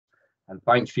And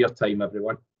thanks for your time,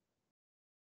 everyone.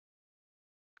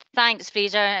 Thanks,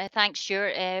 Fraser. Thanks,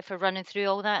 Stuart, for running through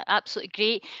all that. Absolutely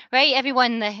great. Right,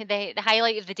 everyone, the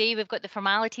highlight of the day, we've got the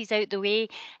formalities out the way,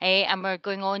 and we're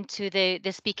going on to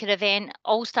the speaker event,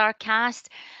 All-Star Cast.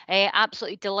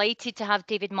 Absolutely delighted to have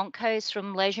David Monkhouse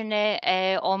from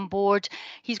Leisure-net on board.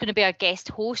 He's going to be our guest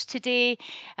host today.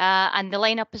 And the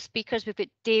lineup of speakers, we've got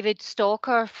David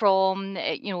Stalker from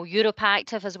Europe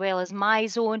Active, as well as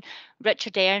MyZone,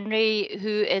 Richard Earney,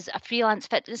 who is a freelance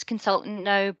fitness consultant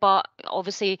now, but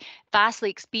obviously vastly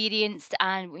experienced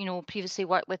and previously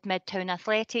worked with Midtown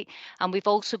Athletic. And we've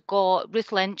also got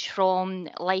Ruth Lynch from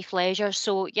Life Leisure.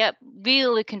 So yeah,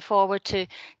 really looking forward to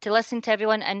listening to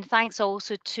everyone. And thanks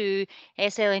also to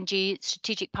SLNG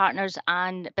strategic partners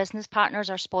and business partners,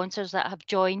 our sponsors that have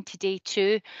joined today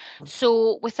too.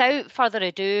 So without further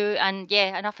ado, and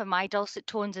yeah, enough of my dulcet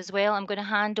tones as well, I'm going to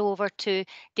hand over to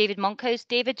David Monkhouse.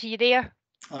 David, are you there?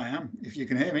 I am. If you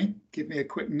can hear me, give me a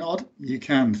quick nod. You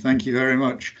can. Thank you very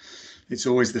much. It's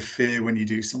always the fear when you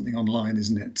do something online,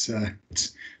 isn't it?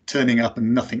 It's turning up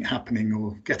and nothing happening,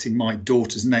 or getting my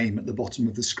daughter's name at the bottom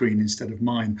of the screen instead of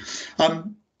mine.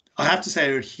 I have to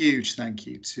say a huge thank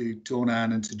you to Dawn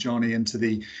Ann and to Johnny and to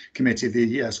the committee of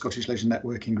the Scottish Leisure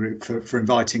Networking Group for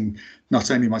inviting not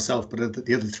only myself but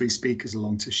the other three speakers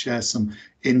along to share some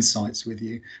insights with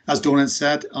you. As Dawn Ann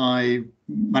said, I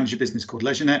manage a business called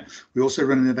Leisure-net. We also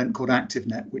run an event called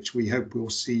ActiveNet, which we hope we'll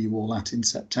see you all at in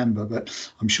September,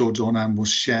 but I'm sure Dawn Ann will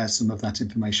share some of that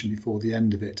information before the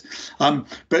end of it.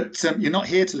 But you're not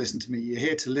here to listen to me, you're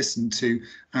here to listen to,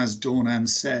 as Dawn Ann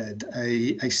said,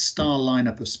 a star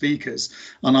lineup of speakers.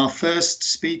 And our first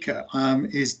speaker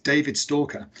is David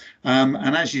Stalker. And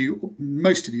as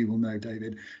most of you will know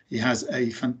David, he has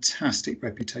a fantastic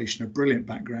reputation, a brilliant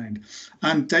background.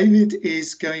 And David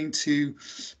is going to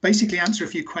basically answer a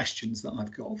few questions that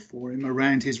I've got for him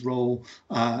around his role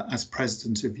as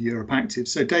president of Europe Active.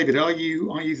 So David, are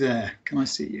you there? Can I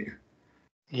see you?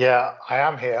 Yeah, I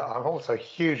am here. I'm also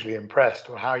hugely impressed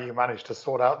with how you managed to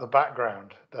sort out the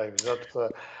background, David.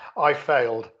 That's, I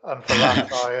failed, and for that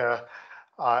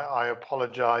I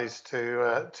apologise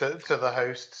to the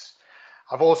hosts.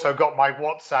 I've also got my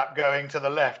WhatsApp going to the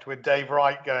left with Dave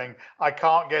Wright going, I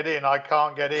can't get in,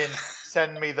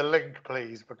 send me the link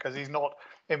please, because he's not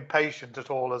impatient at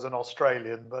all as an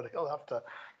Australian, but he'll have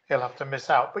to miss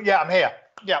out. But yeah, I'm here.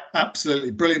 Yeah,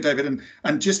 absolutely brilliant, David.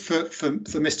 And just for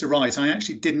Mr. Wright,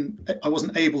 I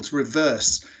wasn't able to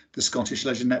reverse the Scottish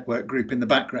Leisure Network group in the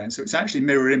background, so it's actually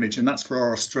mirror image, and that's for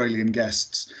our Australian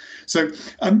guests. So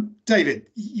David,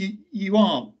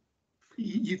 you've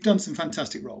done some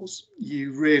fantastic roles.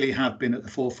 You really have been at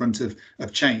the forefront of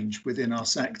change within our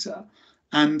sector.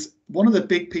 And one of the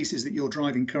big pieces that you're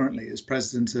driving currently as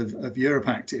president of Europe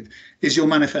Active is your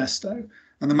manifesto.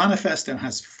 And the manifesto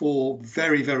has 4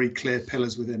 very, very clear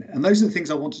pillars within it. And those are the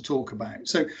things I want to talk about.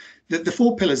 So the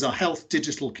 4 pillars are health,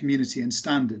 digital, community and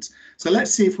standards. So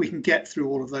let's see if we can get through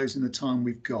all of those in the time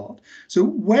we've got. So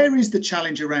where is the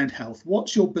challenge around health?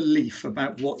 What's your belief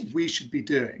about what we should be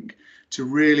doing to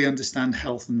really understand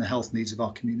health and the health needs of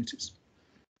our communities?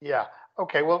 Yeah.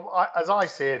 Okay, well, as I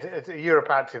see it, it's a Europe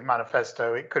Active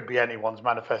manifesto. It could be anyone's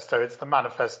manifesto. It's the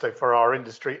manifesto for our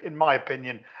industry, in my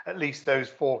opinion, at least those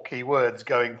 4 key words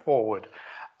going forward.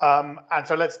 And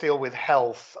so let's deal with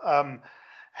health.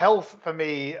 Health, for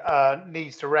me,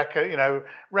 needs to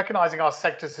recognizing our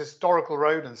sector's historical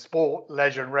road and sport,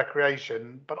 leisure and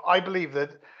recreation. But I believe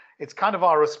that it's kind of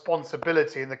our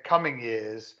responsibility in the coming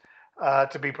years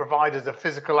to be providers of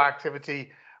physical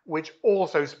activity, which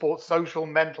also supports social,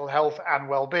 mental health and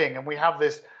well-being. And we have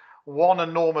this one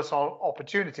enormous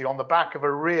opportunity on the back of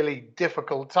a really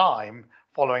difficult time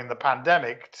following the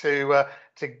pandemic to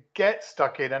get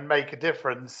stuck in and make a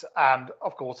difference. And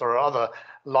of course, there are other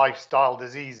lifestyle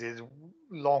diseases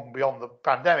long beyond the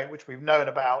pandemic, which we've known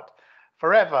about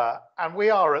forever. And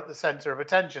we are at the center of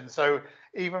attention. So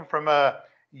even from a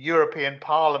European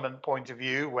Parliament point of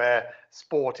view, where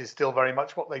sport is still very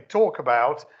much what they talk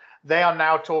about, they are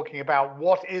now talking about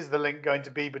what is the link going to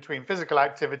be between physical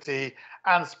activity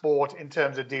and sport in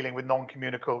terms of dealing with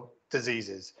non-communicable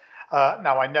diseases.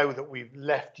 Now, I know that we've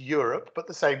left Europe, but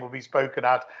the same will be spoken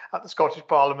at the Scottish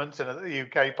Parliament and at the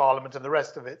UK Parliament and the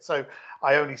rest of it. So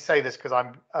I only say this because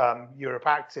I'm Europe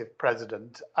Active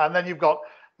president. And then you've got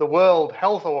the World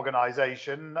Health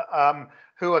Organization,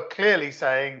 who are clearly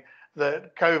saying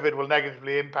that COVID will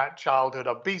negatively impact childhood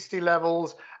obesity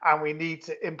levels, and we need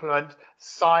to implement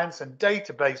science and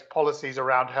data-based policies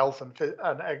around health and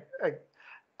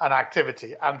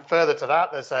activity. And further to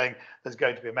that, they're saying there's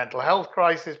going to be a mental health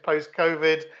crisis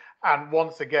post-COVID, and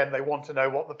once again, they want to know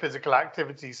what the physical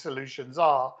activity solutions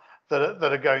are that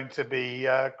are going to be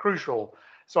crucial.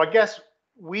 So I guess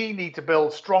we need to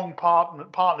build strong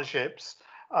partnerships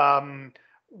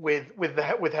with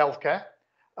healthcare,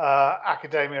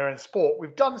 academia, and sport.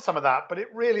 We've done some of that, but it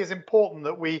really is important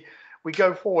that we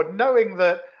go forward, knowing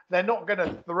that they're not going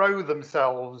to throw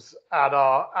themselves at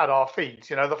our feet.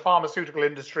 You know, the pharmaceutical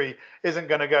industry isn't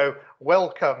going to go,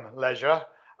 welcome leisure.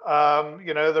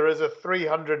 You know, there is a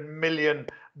 $300 million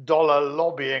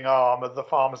lobbying arm of the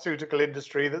pharmaceutical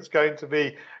industry that's going to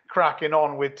be cracking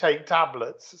on with take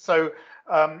tablets. So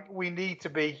we need to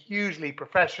be hugely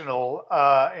professional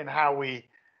in how we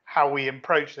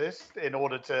approach this in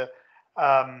order to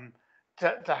have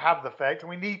the effect. And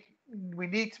we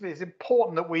need to be. It's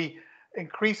important that we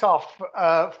increase our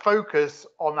focus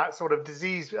on that sort of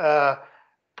disease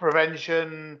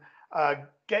prevention,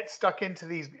 get stuck into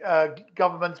these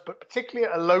governments, but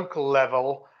particularly at a local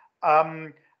level,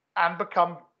 and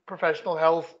become professional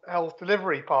health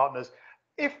delivery partners.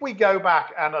 If we go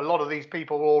back, and a lot of these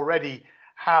people already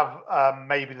have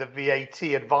maybe the VAT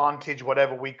advantage,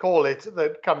 whatever we call it,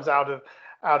 that comes out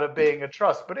of being a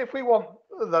trust. But if we want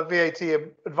the VAT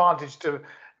advantage to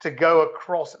go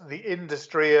across the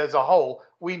industry as a whole,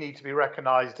 we need to be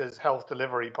recognised as health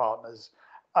delivery partners.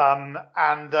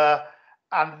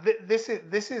 This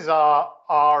is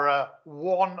our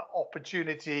one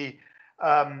opportunity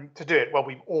to do it. Well,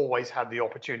 we've always had the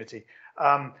opportunity.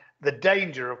 The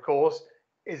danger, of course,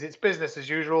 is it's business as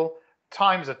usual.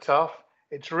 Times are tough.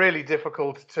 It's really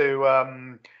difficult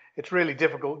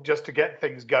just to get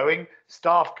things going,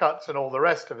 staff cuts and all the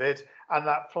rest of it, and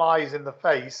that flies in the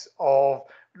face of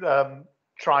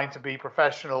trying to be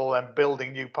professional and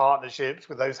building new partnerships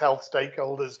with those health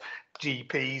stakeholders,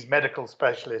 GPs, medical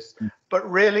specialists. But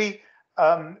really,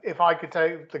 if I could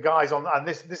take the guys on, and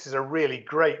this is a really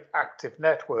great active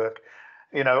network,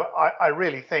 you know, I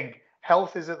really think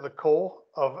health is at the core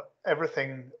of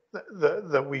everything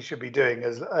that we should be doing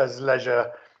as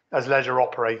leisure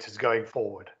operators going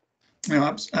forward. No,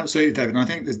 absolutely, David. And I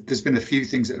think there's been a few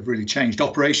things that have really changed.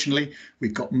 Operationally,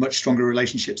 we've got much stronger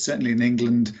relationships, certainly in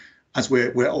England, as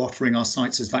we're offering our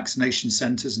sites as vaccination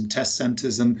centres and test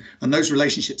centres, and those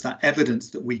relationships, that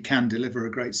evidence that we can deliver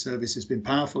a great service has been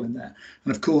powerful in there.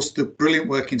 And of course, the brilliant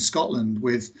work in Scotland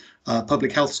with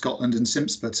Public Health Scotland and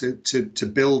CIMSPA to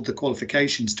build the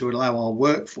qualifications to allow our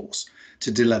workforce to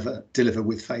deliver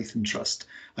with faith and trust.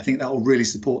 I think that will really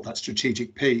support that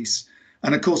strategic piece.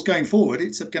 And of course, going forward,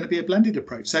 it's going to be a blended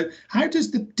approach. So how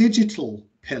does the digital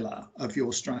pillar of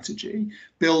your strategy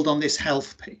build on this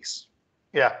health piece?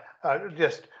 Yeah,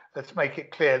 just let's make it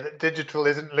clear that digital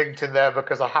isn't linked in there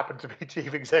because I happen to be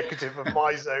chief executive of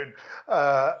my zone,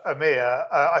 EMEA.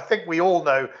 I think we all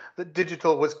know that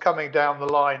digital was coming down the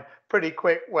line pretty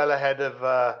quick, well ahead of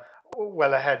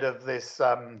this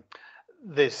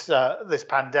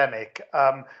pandemic.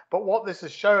 But what this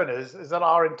has shown us is that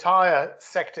our entire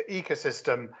sector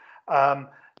ecosystem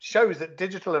shows that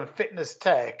digital and fitness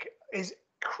tech is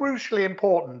crucially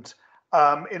important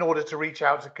in order to reach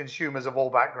out to consumers of all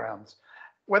backgrounds.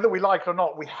 Whether we like it or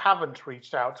not, we haven't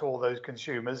reached out to all those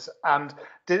consumers, and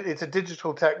it's a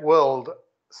digital tech world,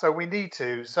 so we need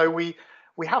to. So we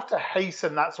have to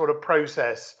hasten that sort of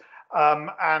process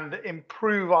and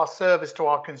improve our service to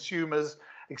our consumers,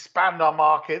 expand our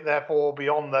market, therefore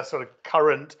beyond the sort of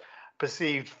current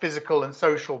perceived physical and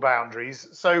social boundaries.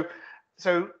 So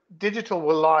digital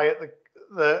will lie at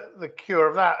the cure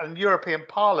of that. And European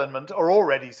Parliament are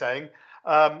already saying,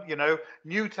 you know,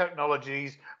 new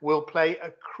technologies will play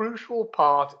a crucial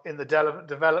part in the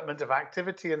development of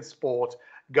activity and sport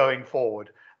going forward.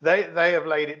 They have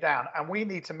laid it down, and we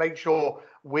need to make sure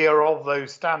we are of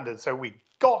those standards. So we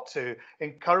got to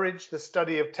encourage the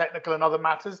study of technical and other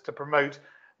matters to promote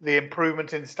the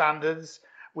improvement in standards.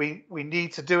 We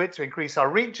need to do it to increase our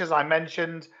reach, as I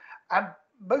mentioned, and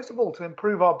most of all, to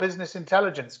improve our business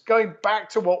intelligence. Going back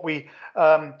to what we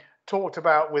talked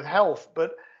about with health,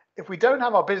 but if we don't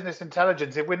have our business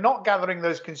intelligence, if we're not gathering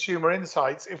those consumer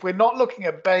insights, if we're not looking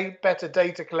at better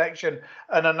data collection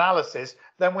and analysis,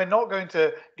 then we're not going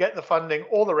to get the funding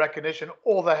or the recognition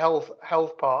or the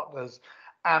health partners.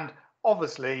 And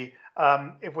obviously,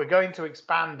 if we're going to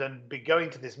expand and be going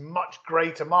to this much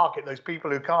greater market, those people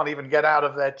who can't even get out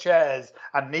of their chairs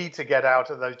and need to get out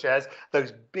of those chairs,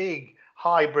 those big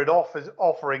hybrid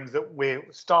offerings that we're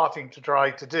starting to try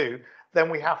to do, then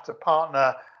we have to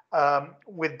partner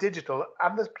with digital,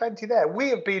 and there's plenty there. We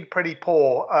have been pretty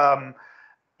poor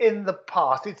in the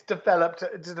past. It's developed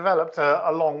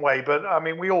a long way, but I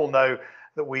mean, we all know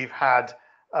that we've had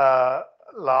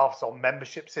laughs on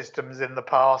membership systems in the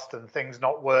past and things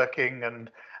not working,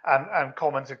 and and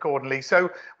comment accordingly.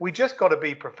 So we just got to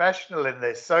be professional in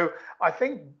this. So I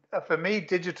think for me,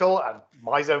 digital, and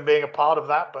MyZone being a part of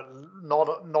that, but not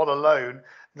alone,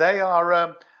 they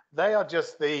are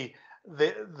just the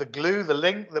glue, the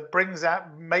link that brings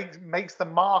out makes the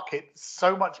market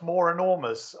so much more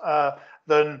enormous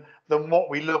than what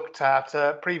we looked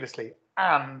at previously,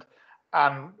 and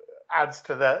adds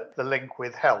to the link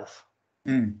with health.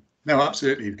 No,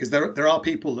 absolutely, because there are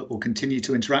people that will continue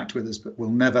to interact with us, but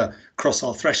will never cross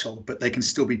our threshold, but they can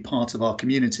still be part of our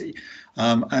community.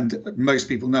 And most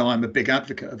people know I'm a big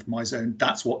advocate of MyZone.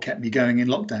 That's what kept me going in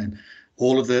lockdown.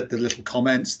 All of the little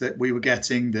comments that we were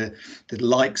getting, the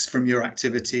likes from your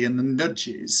activity, and the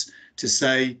nudges to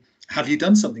say, have you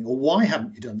done something, or why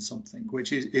haven't you done something,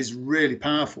 which is really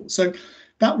powerful. So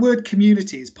that word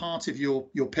community is part of your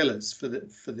pillars for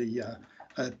the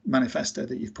manifesto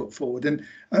that you've put forward. And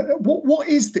what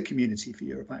is the community for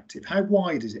Europe Active? How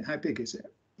wide is it? How big is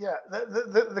it? Yeah,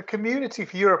 the community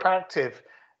for Europe Active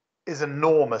is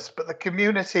enormous, but the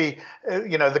community,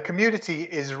 the community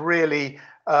is really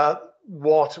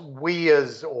what we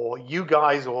or you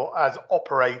guys or as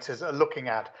operators are looking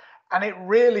at. And it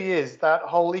really is that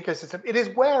whole ecosystem. It is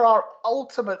where our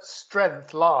ultimate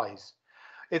strength lies.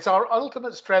 It's our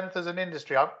ultimate strength as an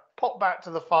industry. I pop back to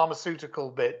the pharmaceutical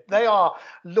bit. They are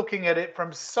looking at it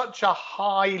from such a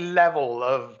high level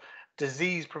of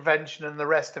disease prevention and the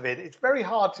rest of it. It's very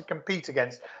hard to compete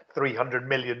against $300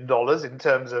 million in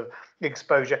terms of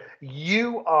exposure.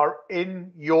 You are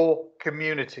in your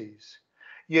communities.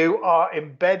 You are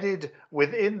embedded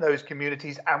within those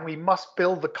communities, and we must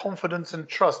build the confidence and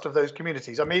trust of those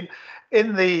communities. I mean,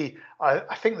 in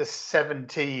I think the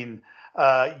 17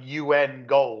 UN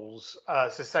goals,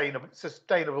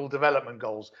 sustainable development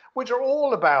goals, which are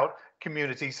all about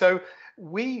community. So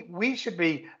we should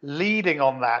be leading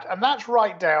on that, and that's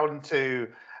right down to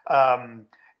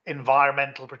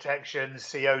environmental protection,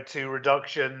 CO2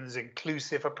 reductions,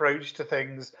 inclusive approach to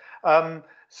things.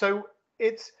 So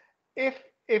it's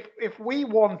if we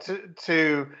want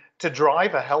to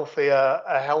drive a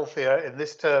healthier in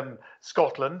this term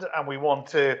Scotland, and we want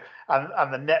to,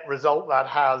 and the net result that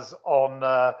has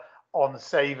on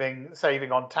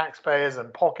saving on taxpayers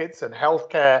and pockets and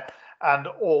healthcare and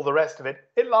all the rest of it,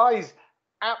 it lies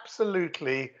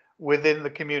absolutely within the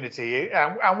community,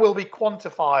 and will be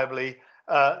quantifiably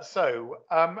so.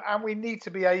 And we need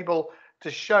to be able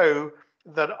to show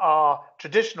that our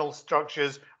traditional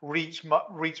structures reach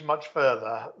much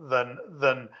further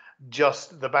than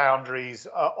just the boundaries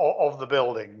of the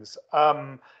buildings.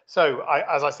 So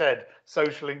as I said,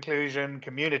 social inclusion,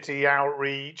 community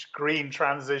outreach, green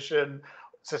transition,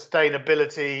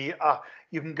 sustainability,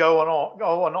 you can go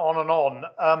on and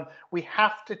on. We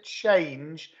have to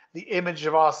change the image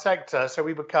of our sector so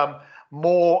we become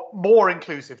more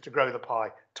inclusive to grow the pie,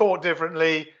 taught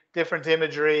differently, different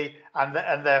imagery, and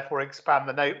therefore expand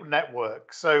the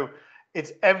network. So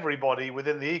it's everybody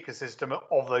within the ecosystem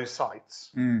of those sites.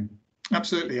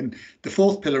 Absolutely. And the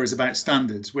fourth pillar is about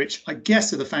standards, which I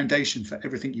guess are the foundation for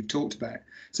everything you've talked about.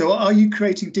 So are you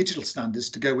creating digital standards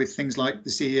to go with things like the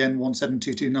CEN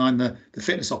 17229, the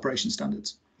fitness operation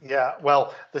standards? Yeah,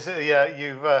 well,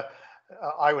 you've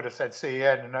I would have said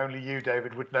CEN, and only you,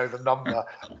 David, would know the number.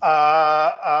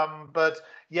 But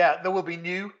yeah, there will be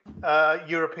new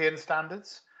European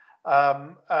standards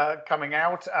coming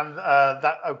out, and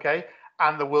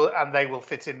and they will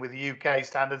fit in with the UK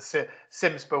standards.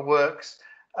 SIMSPA works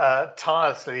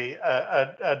tirelessly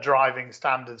driving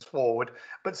standards forward,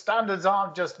 but standards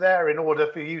aren't just there in order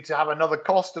for you to have another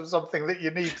cost of something that you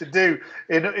need to do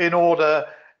in order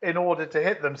to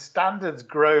hit them. Standards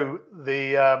grow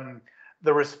the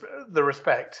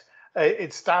respect.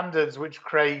 It's standards which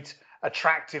create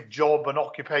attractive job and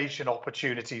occupation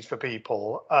opportunities for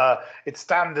people. It's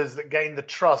standards that gain the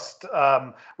trust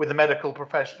with the medical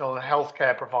professional and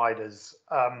healthcare providers.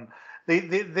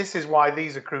 This is why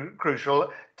these are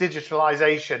crucial.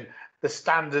 Digitalization, the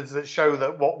standards that show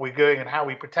that what we're doing and how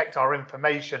we protect our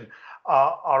information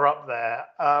are up there.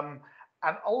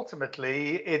 And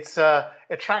ultimately, it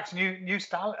attracts new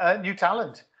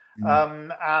talent.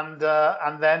 And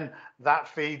then that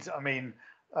feeds. I mean,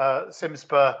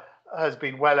 SIMSPA has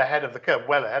been well ahead of the curve,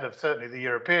 well ahead of certainly the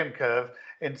European curve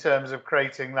in terms of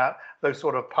creating those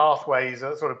sort of pathways,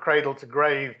 that sort of cradle to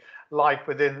grave life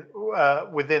within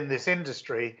this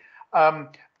industry.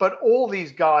 But all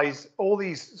these guys, all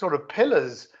these sort of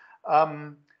pillars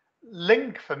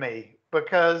link for me,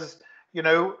 because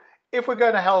if we're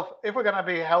going to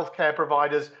be healthcare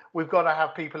providers, we've got to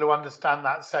have people who understand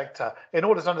that sector. In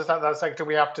order to understand that sector,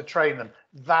 we have to train them.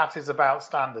 That is about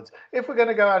standards. If we're going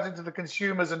to go out into the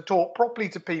consumers and talk properly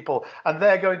to people, and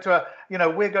they're going to,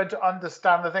 we're going to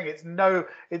understand the thing.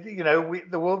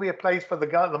 There will be a place for the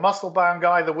guy, the muscle-bound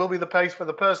guy. There will be the place for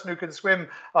the person who can swim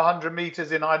 100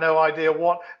 meters in I no idea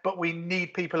what. But we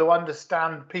need people who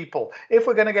understand people. If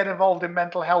we're going to get involved in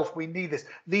mental health, we need this.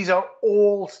 These are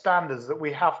all standards that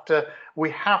we have to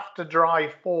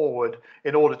drive forward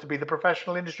in order to be the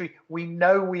professional industry we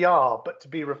know we are, but to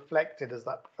be reflected as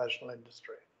that professional industry.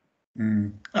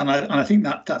 And I think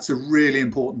that's a really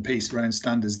important piece around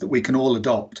standards that we can all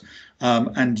adopt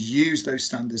and use those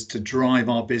standards to drive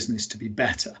our business to be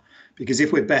better. Because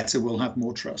if we're better, we'll have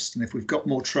more trust. And if we've got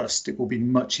more trust, it will be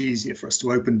much easier for us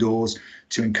to open doors,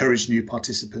 to encourage new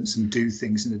participants and do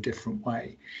things in a different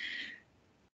way.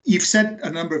 You've said a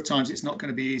number of times it's not going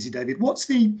to be easy, David. What's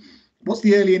the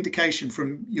early indication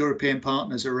from European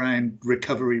partners around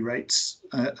recovery rates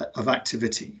of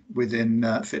activity within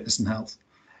fitness and health?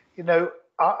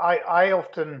 I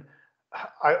often,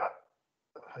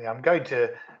 I'm going to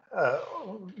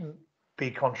be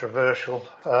controversial,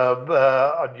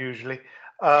 unusually.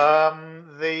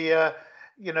 It's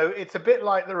a bit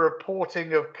like the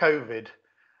reporting of COVID.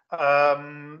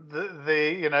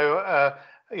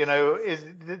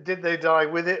 Did they die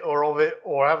with it or of it,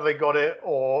 or have they got it,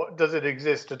 or does it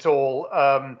exist at all?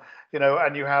 And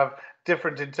you have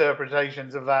different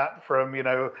interpretations of that from,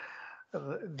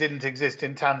 didn't exist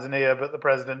in Tanzania, but the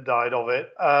president died of it.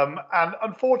 And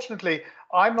unfortunately,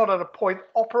 I'm not at a point.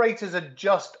 Operators are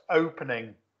just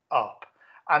opening up,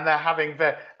 and they're having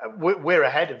we're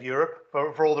ahead of Europe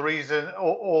for all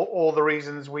the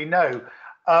reasons we know.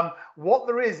 What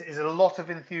there is a lot of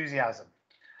enthusiasm.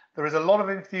 There is a lot of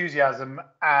enthusiasm,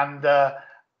 and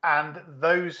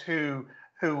those who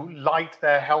liked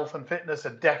their health and fitness are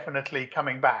definitely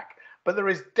coming back. But there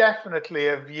is definitely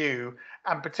a view,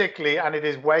 and particularly, and it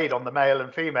is weighed on the male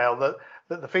and female, that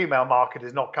the female market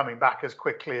is not coming back as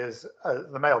quickly as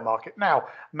the male market. Now,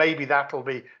 maybe that'll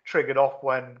be triggered off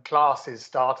when classes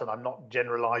start, and I'm not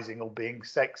generalizing or being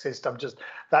sexist.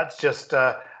 That's just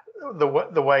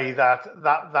the way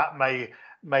that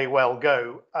may well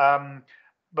go.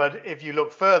 But if you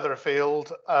look further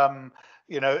afield,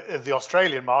 the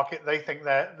Australian market, they think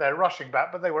they're rushing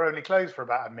back, but they were only closed for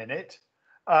about a minute.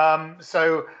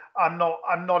 So I'm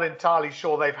not entirely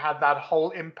sure they've had that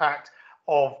whole impact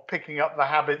of picking up the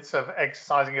habits of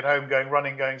exercising at home, going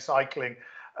running, going cycling,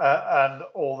 and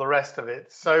all the rest of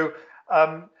it. So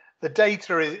the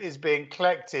data is being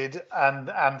collected,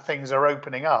 and things are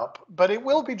opening up, but it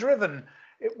will be driven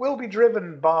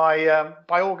by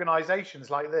organisations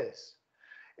like this.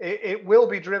 It will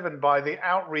be driven by the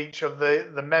outreach of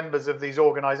the members of these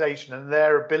organisations and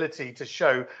their ability to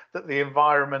show that the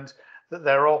environment that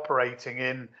they're operating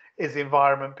in is the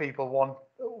environment people want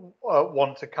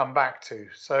to come back to.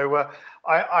 So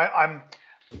I'm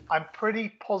pretty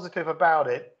positive about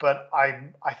it, but I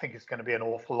think it's going to be an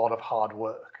awful lot of hard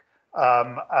work.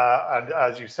 And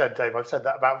as you said, Dave, I've said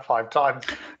that about 5 times,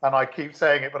 and I keep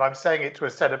saying it, but I'm saying it to a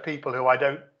set of people who I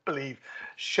don't believe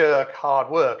shirk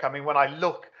hard work. I mean, when I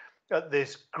look at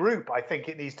this group, I think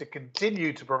it needs to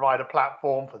continue to provide a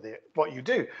platform for what you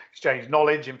do: exchange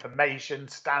knowledge, information,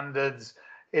 standards,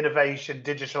 innovation,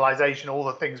 digitalization, all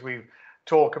the things we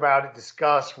talk about,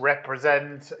 discuss,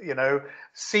 represent,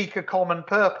 seek a common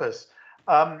purpose.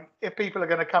 If people are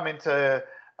going to come into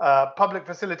public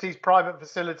facilities, private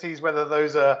facilities, whether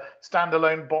those are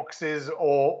standalone boxes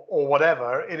or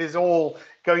whatever, it is all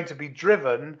going to be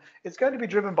driven. It's going to be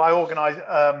driven by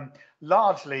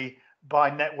largely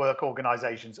by network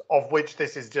organizations, of which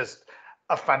this is just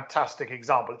a fantastic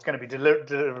example. It's going to be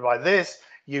delivered by this,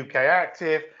 UK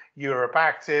Active, Europe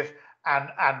Active, and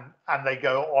they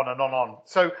go on and on and on.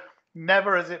 So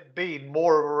never has it been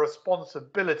more of a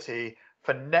responsibility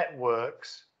for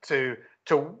networks to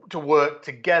work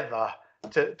together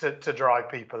to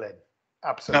drive people in.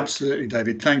 Absolutely,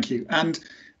 David. Thank you. And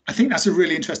I think that's a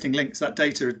really interesting link. So that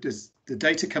data is the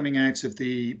data coming out of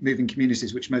the moving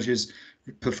communities, which measures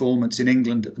performance in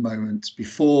England at the moment.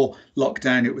 Before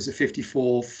lockdown, it was a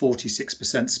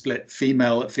 54-46% split,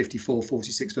 female at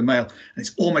 54-46 for male. And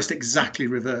it's almost exactly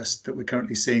reversed that we're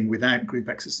currently seeing without group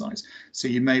exercise. So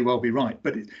you may well be right.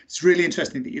 But it's really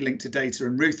interesting that you link to data.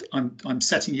 And Ruth, I'm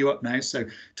setting you up now. So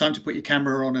time to put your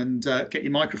camera on and get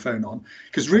your microphone on.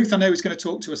 Because Ruth, I know, is going to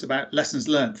talk to us about lessons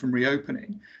learned from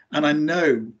reopening. And I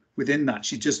know within that,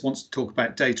 she just wants to talk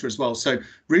about data as well. So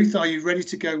Ruth, are you ready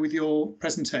to go with your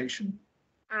presentation?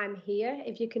 I'm here,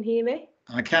 if you can hear me.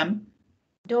 I can.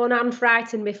 Don't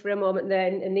unfrighten me for a moment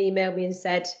then and emailed me and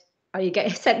said, "Oh,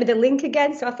 sent me the link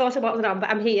again." So I thought I wasn't on, but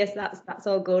I'm here, so that's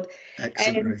all good.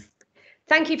 Excellent, Ruth.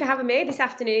 Thank you for having me this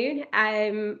afternoon.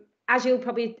 As you'll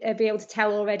probably be able to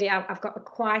tell already, I've got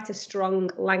quite a strong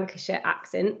Lancashire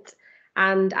accent,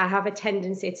 and I have a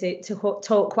tendency to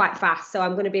talk quite fast. So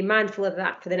I'm going to be mindful of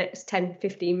that for the next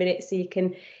 10-15 minutes so you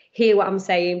can hear what I'm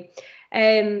saying.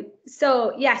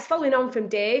 So yes, following on from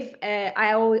Dave,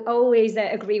 I always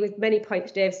agree with many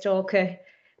points Dave Stalker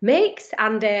makes,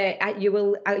 and you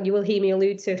will hear me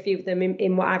allude to a few of them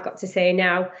in what I've got to say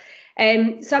now.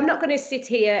 So I'm not going to sit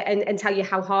here and tell you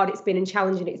how hard it's been and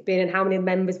challenging it's been and how many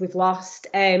members we've lost.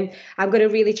 I'm going to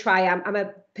really try. I'm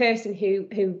a person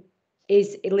who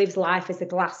lives life as the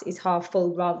glass is half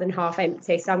full rather than half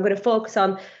empty. So I'm going to focus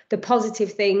on the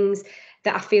positive things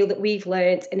that I feel that we've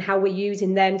learned and how we're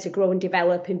using them to grow and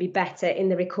develop and be better in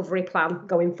the recovery plan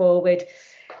going forward.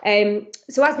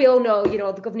 So as we all know,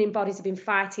 the governing bodies have been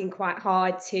fighting quite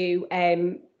hard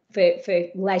to for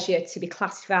leisure to be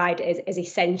classified as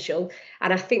essential,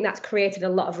 and I think that's created a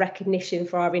lot of recognition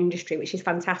for our industry, which is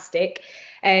fantastic.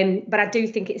 But I do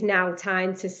think it's now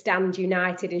time to stand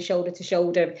united and shoulder to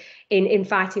shoulder in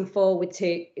fighting forward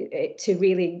to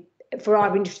really for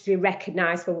our industry to be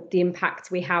recognised for the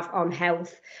impact we have on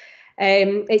health.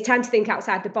 It's time to think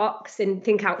outside the box and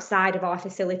think outside of our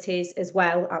facilities as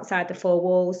well, outside the four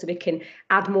walls, so we can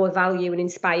add more value and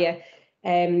inspire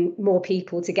more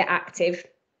people to get active.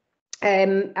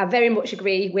 I very much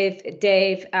agree with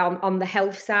Dave on the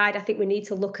health side. I think we need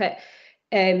to look at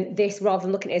this rather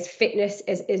than looking at it as fitness,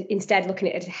 as instead looking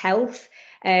at it as health.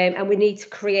 And we need to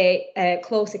create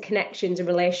closer connections and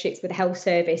relationships with the health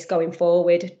service going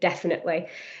forward, definitely.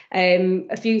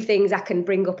 A few things I can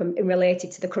bring up and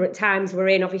related to the current times we're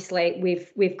in. Obviously,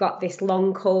 we've got this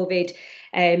long COVID,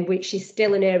 which is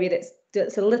still an area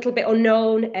that's a little bit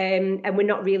unknown, and we're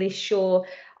not really sure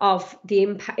of the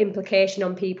implication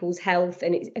on people's health,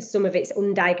 and some of it's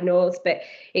undiagnosed, but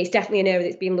it's definitely an area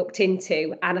that's being looked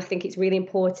into. And I think it's really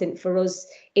important for us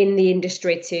in the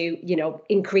industry to,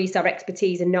 increase our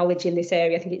expertise and knowledge in this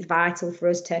area. I think it's vital for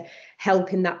us to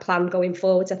help in that plan going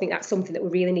forward. So I think that's something that we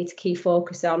really need to key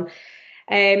focus on.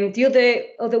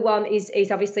 The other one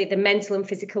is obviously the mental and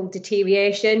physical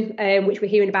deterioration, which we're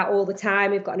hearing about all the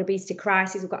time. We've got an obesity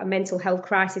crisis, we've got a mental health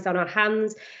crisis on our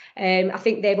hands. I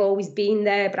think they've always been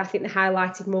there, but I think they're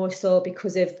highlighted more so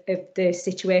because of the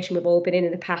situation we've all been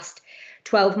in the past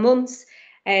 12 months.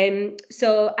 And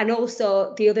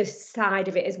also the other side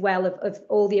of it as well, of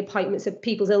all the appointments of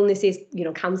people's illnesses,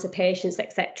 cancer patients,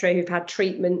 etc., who've had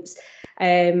treatments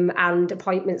and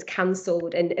appointments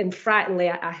cancelled. And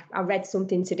frighteningly, I read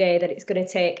something today that it's going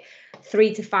to take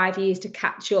 3 to 5 years to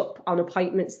catch up on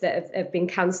appointments that have been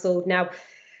cancelled. Now,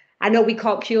 I know we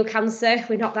can't cure cancer,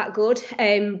 we're not that good,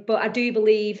 but I do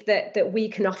believe that we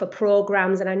can offer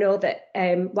programmes, and I know that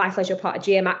Life Leisure are part of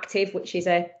GM Active, which is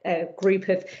a group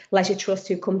of leisure trusts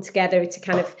who come together to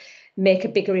kind of make a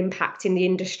bigger impact in the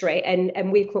industry,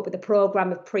 and we've come up with a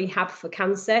programme of prehab for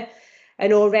cancer,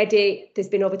 and already there's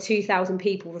been over 2,000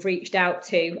 people we've reached out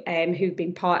to who've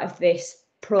been part of this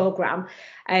programme,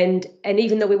 and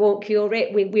even though we won't cure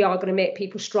it, we are going to make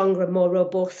people stronger and more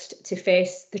robust to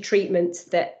face the treatments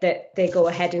that they go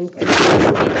ahead and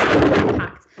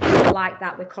impact like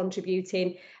that we're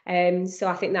contributing. So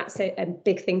I think that's a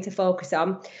big thing to focus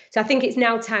on. So I think it's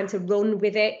now time to run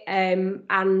with it,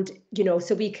 and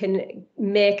so we can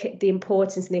make the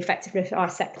importance and the effectiveness of our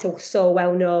sector so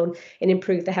well known and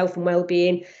improve the health and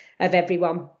well-being of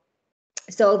everyone.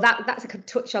 So that's a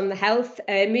touch on the health.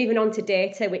 Moving on to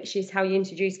data, which is how you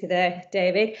introduced me there,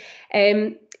 David.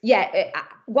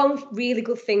 One really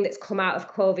good thing that's come out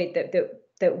of COVID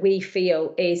that we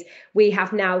feel is we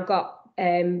have now got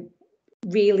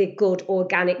really good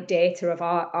organic data of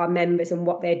our members and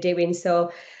what they're doing.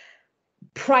 So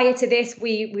prior to this,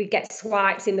 we get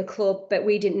swipes in the club, but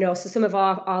we didn't know. So some of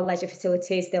our leisure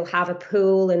facilities, they'll have a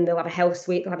pool and they'll have a health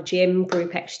suite, they'll have a gym,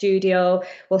 Group X studio,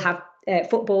 we'll have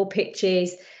football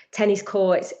pitches, tennis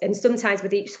courts, and sometimes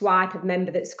with each swipe of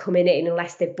member that's coming in,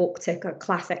 unless they've booked a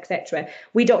class, etc.,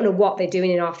 we don't know what they're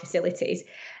doing in our facilities.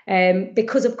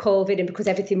 Because of COVID and because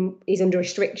everything is under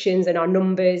restrictions and our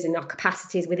numbers and our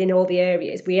capacities within all the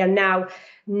areas, we are now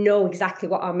know exactly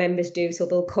what our members do. So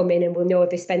they'll come in and we'll know if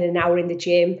they're spending an hour in the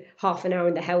gym, half an hour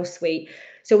in the health suite.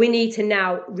 So we need to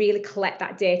now really collect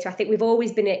that data. I think we've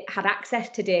always had access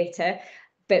to data,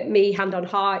 but me, hand on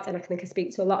heart, and I think I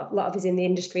speak to a lot of us in the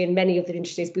industry and many other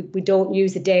industries, we don't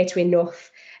use the data enough.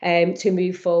 to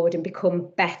move forward and become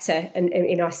better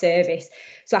in our service.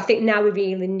 So I think now we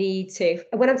really need to,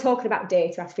 and when I'm talking about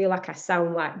data, I feel like I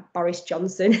sound like Boris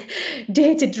Johnson,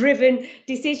 data-driven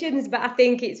decisions, but I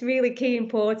think it's really key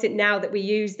important now that we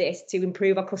use this to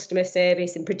improve our customer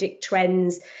service and predict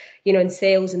trends, you know, in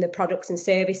sales and the products and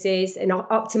services, and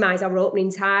optimize our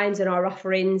opening times and our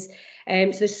offerings.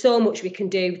 So there's so much we can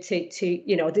do to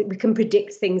you know, we can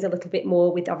predict things a little bit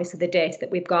more with obviously the data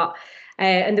that we've got.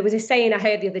 And there was a saying I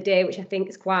heard the other day, which I think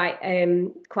is quite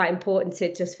important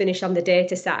to just finish on the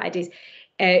data side, is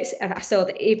I saw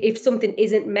that if something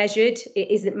isn't measured,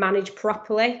 it isn't managed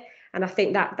properly. And I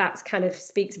think that's kind of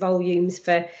speaks volumes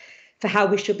for how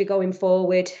we should be going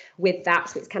forward with that.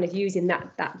 So it's kind of using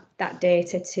that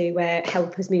data to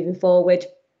help us moving forward.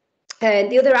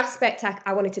 And the other aspect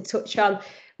I wanted to touch on,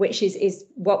 which is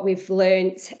what we've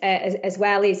learned as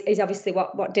well, is obviously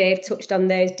what Dave touched on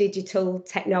there, is digital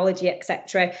technology,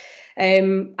 etc.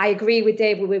 I agree with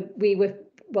Dave.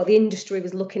 The industry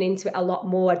was looking into it a lot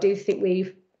more. I do think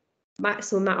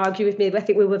some might argue with me, but I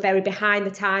think we were very behind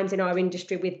the times in our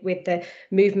industry with the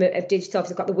movement of digital.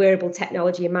 Obviously, we've got the wearable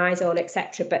technology in my zone,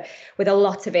 etc. But with a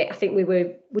lot of it, I think we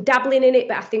were dabbling in it,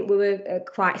 but I think we were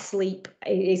quite asleep,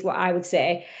 is what I would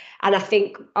say. And I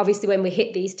think, obviously, when we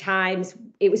hit these times,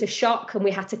 it was a shock and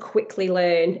we had to quickly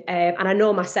learn. And I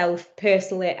know myself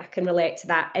personally, I can relate to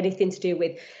that. Anything to do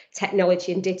with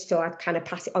technology and digital, I'd kind of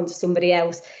pass it on to somebody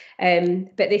else.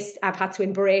 But this, I've had to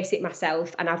embrace it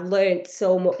myself, and I've learned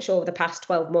so much over the past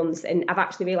 12 months, and I've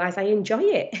actually realised I enjoy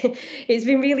it. It's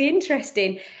been really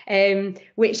interesting,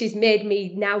 which has made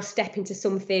me now step into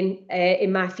something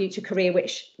in my future career,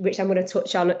 which I'm going to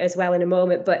touch on as well in a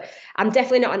moment. But I'm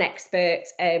definitely not an expert,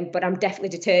 but I'm definitely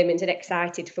determined and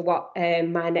excited for what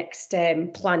my next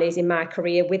plan is in my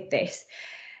career with this.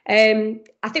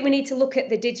 I think we need to look at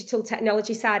the digital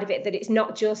technology side of it, that it's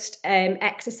not just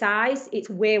exercise, it's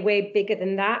way bigger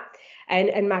than that.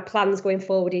 And my plans going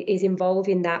forward is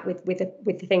involving that with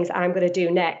the things that I'm going to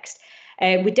do next.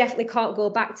 We definitely can't go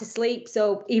back to sleep.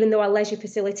 So even though our leisure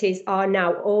facilities are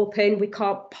now open, we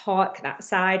can't park that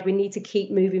side. We need to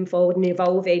keep moving forward and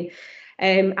evolving.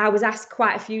 I was asked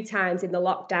quite a few times in the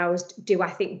lockdowns, do I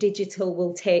think digital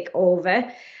will take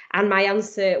over? And my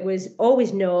answer was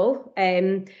always no.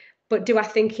 But do I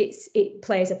think it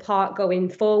plays a part going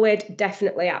forward?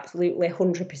 Definitely, absolutely,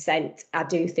 100%. I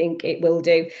do think it will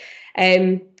do.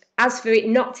 As for it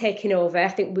not taking over, I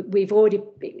think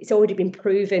it's already been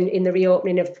proven in the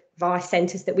reopening of our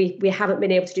centres that we haven't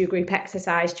been able to do group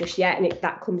exercise just yet, and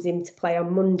that comes into play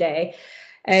on Monday.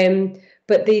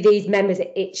 But these members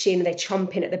are itching, they're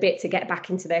chomping at the bit to get back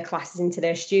into their classes, into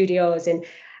their studios. And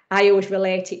I always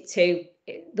relate it to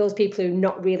those people who are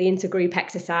not really into group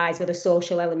exercise or the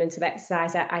social elements of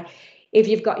exercise. If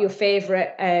you've got your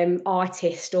favourite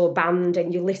artist or band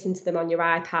and you listen to them on your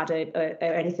iPad or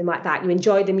anything like that, you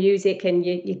enjoy the music and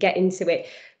you get into it.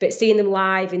 But seeing them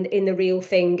live in the real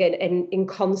thing and in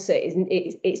concert,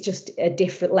 it's just a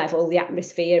different level, the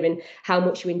atmosphere and how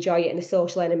much you enjoy it and the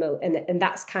social element. And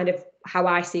that's kind of how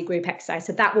I see group exercise.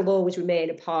 So that will always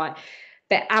remain a part.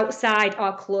 But outside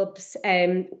our clubs,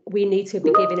 we need to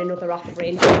be giving another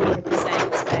offering,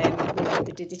 100%,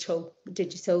 the digital.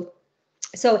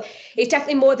 So it's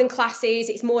definitely more than classes.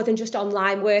 It's more than just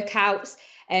online workouts.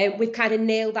 We've kind of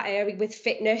nailed that area with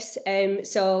fitness.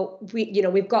 So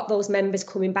we've got those members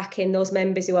coming back in, those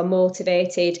members who are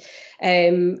motivated.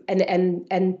 And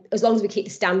as long as we keep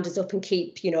the standards up and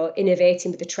keep,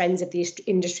 innovating with the trends of the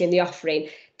industry and the offering,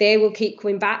 they will keep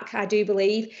coming back, I do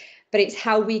believe. But it's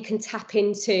how we can tap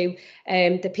into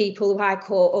the people who I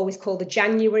always call the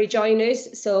January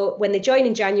joiners. So when they join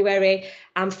in January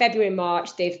and February and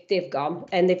March, they've gone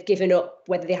and they've given up,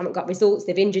 whether they haven't got results,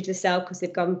 they've injured themselves because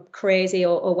they've gone crazy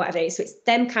or whatever it is. So it's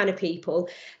them kind of people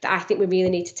that I think we really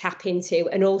need to tap into.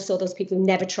 And also those people who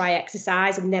never try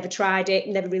exercise, have never tried it,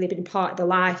 never really been part of their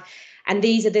life. And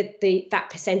these are that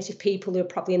percentage of people who are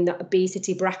probably in that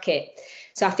obesity bracket.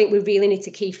 So I think we really need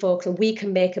to keep focus, and we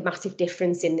can make a massive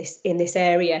difference in this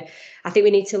area. I think we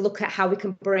need to look at how we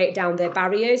can break down their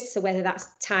barriers. So whether that's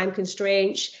time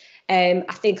constraints, I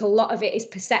think a lot of it is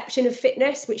perception of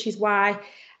fitness, which is why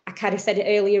I kind of said it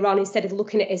earlier on, instead of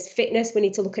looking at it as fitness, we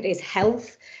need to look at it as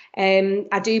health.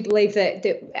 I do believe that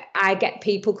I get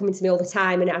people coming to me all the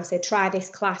time and I say, try this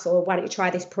class, or why don't you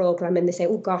try this program? And they say,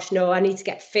 oh gosh, no, I need to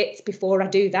get fit before I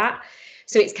do that.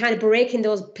 So it's kind of breaking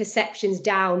those perceptions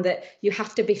down that you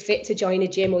have to be fit to join a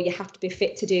gym or you have to be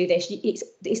fit to do this.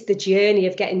 It's the journey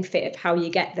of getting fit, of how you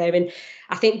get there. And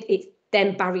I think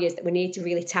them barriers that we need to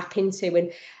really tap into.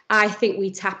 And I think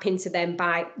we tap into them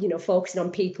by, focusing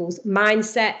on people's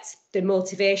mindsets, the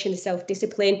motivation, the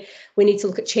self-discipline. We need to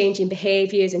look at changing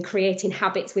behaviours and creating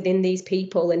habits within these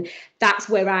people. And that's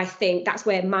where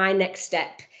my next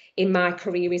step in my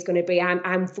career is going to be. I'm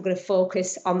going to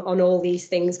focus on all these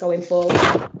things going forward.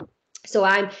 So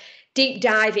I'm deep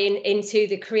diving into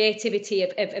the creativity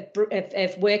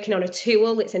of working on a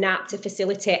tool. It's an app to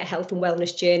facilitate a health and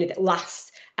wellness journey that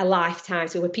lasts a lifetime,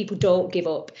 so where people don't give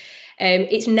up.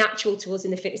 It's natural to us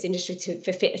in the fitness industry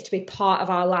for fitness to be part of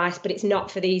our lives, but it's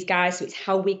not for these guys. So it's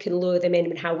how we can lure them in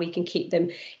and how we can keep them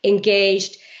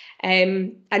engaged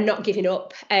and not giving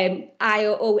up.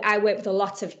 I work with a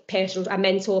lot of I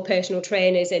mentor personal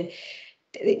trainers, and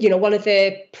one of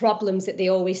the problems that they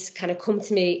always kind of come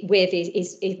to me with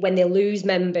is when they lose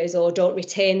members or don't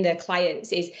retain their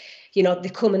clients is, they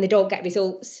come and they don't get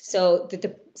results. So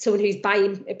someone who's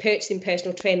purchasing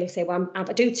personal training will say, well, I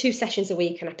do 2 sessions a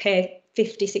week and I pay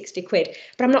 50, 60 quid,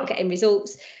 but I'm not getting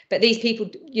results. But these people,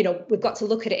 we've got to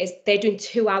look at it as they're doing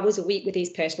 2 hours a week with these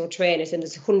personal trainers, and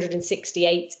there's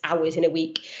 168 hours in a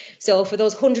week. So for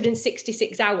those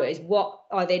 166 hours, what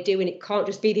are they doing? It can't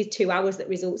just be these 2 hours that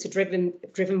results are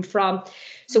driven from.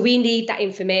 So we need that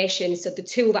information. So the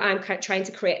tool that I'm trying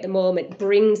to create at the moment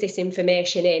brings this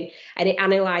information in, and it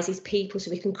analyses people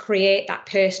so we can create that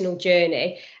personal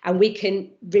journey, and we can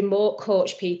remote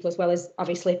coach people as well as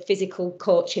obviously physical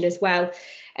coaching as well.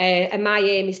 And my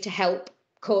aim is to help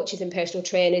coaches and personal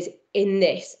trainers in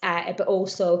this, but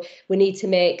also we need to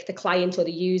make the client or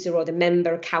the user or the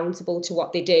member accountable to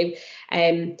what they do.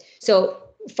 So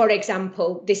for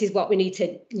example, this is what we need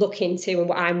to look into, and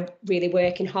what I'm really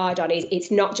working hard on is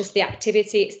it's not just the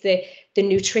activity, it's the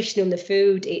nutrition and the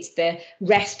food, it's the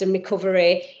rest and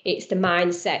recovery, it's the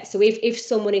mindset. So if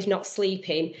someone is not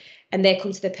sleeping and they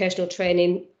come to the personal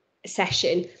training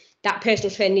session, that personal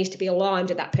trainer needs to be alarmed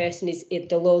that that person is at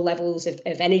the low levels of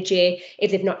energy, if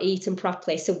they've not eaten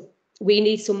properly. So we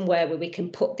need somewhere where we can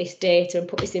put this data and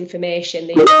put this information,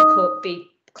 the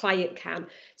client can,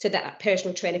 so that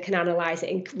personal trainer can analyse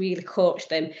it and really coach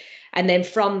them. And then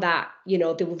from that,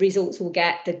 the results will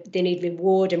get, they need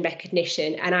reward and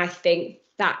recognition. And I think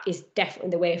that is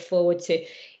definitely the way forward to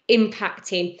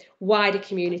impacting wider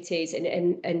communities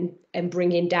and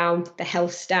bringing down the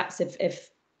health stats of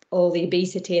all the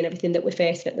obesity and everything that we're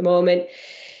facing at the moment.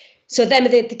 So them are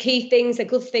the key things, the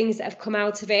good things that have come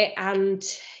out of it. And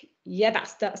yeah,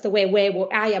 that's the way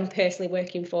I am personally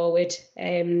working forward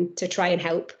to try and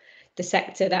help the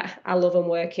sector that I love and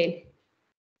work in.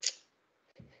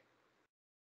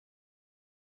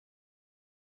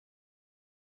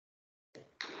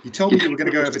 You told me you were going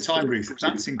to go over time, Ruth.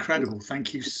 That's incredible.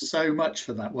 Thank you so much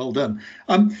for that. Well done.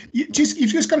 You've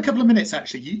just got a couple of minutes,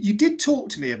 actually. You did talk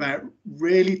to me about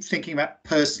really thinking about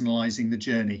personalising the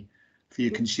journey for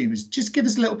your consumers. Just give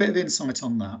us a little bit of insight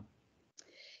on that.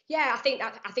 Yeah, I think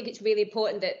it's really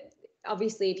important that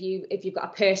obviously if you've got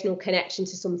a personal connection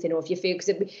to something, or if you feel,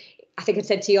 because I think I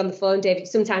said to you on the phone, David,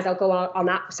 sometimes I'll go on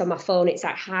apps on my phone, it's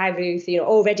like, hi Ruth,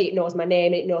 already it knows my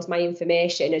name, it knows my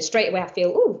information, and straight away I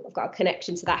feel, oh, I've got a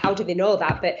connection to that. How do they know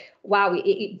that? But wow,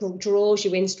 it draws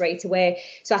you in straight away.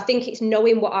 So I think it's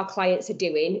knowing what our clients are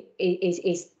doing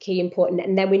is key important,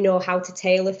 and then we know how to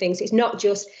tailor things. It's not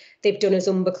just they've done a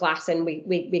Zumba class and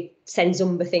we send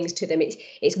Zumba things to them.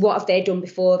 It's what have they done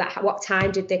before that? What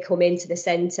time did they come into the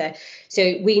centre?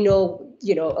 So we know,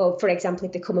 for example,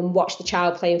 if they come and watch the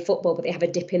child playing football, but they have a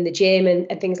dip in the gym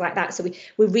and things like that. So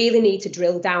we really need to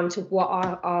drill down to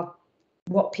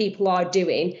what people are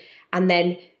doing, and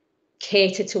then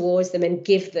cater towards them and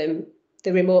give them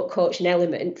the remote coaching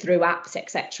element through apps,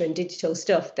 etc., and digital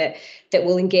stuff that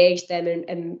will engage them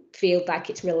and feel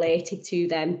like it's related to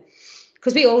them.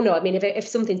 Because we all know, I mean, if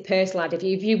something's personalised,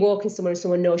 if you walk in somewhere and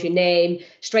someone knows your name,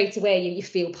 straight away you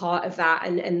feel part of that,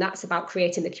 and that's about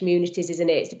creating the communities, isn't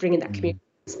it? It's bringing that community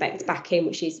aspect back in,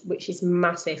 which is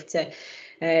massive to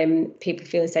people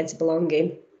feeling a sense of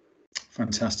belonging.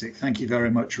 Fantastic. Thank you very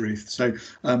much, Ruth. So,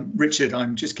 Richard,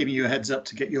 I'm just giving you a heads up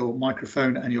to get your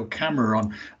microphone and your camera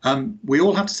on. We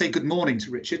all have to say good morning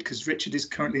to Richard, because Richard is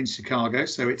currently in Chicago,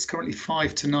 so it's currently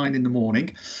 5 to 9 in the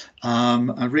morning.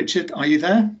 Richard, are you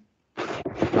there?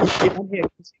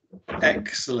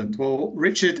 Excellent. Well,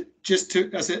 Richard, just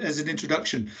as an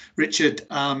introduction, Richard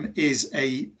is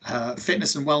a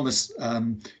fitness and wellness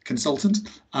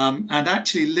consultant, and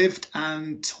actually lived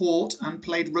and taught and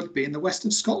played rugby in the west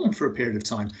of Scotland for a period of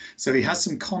time. So he has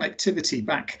some connectivity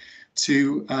back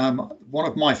to one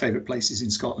of my favourite places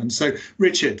in Scotland. So,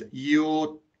 Richard,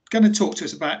 you're going to talk to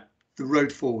us about the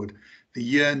road forward, the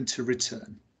yearn to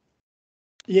return.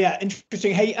 Yeah,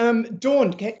 interesting. Hey,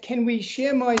 Dawn, can we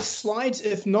share my slides?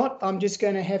 If not, I'm just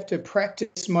going to have to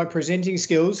practice my presenting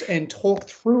skills and talk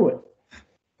through it.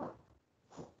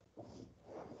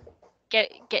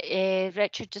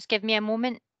 Richard, just give me a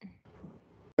moment.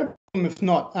 If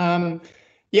not,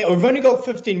 yeah, we've only got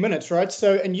 15 minutes, right?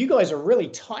 So, and you guys are really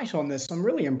tight on this. I'm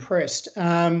really impressed.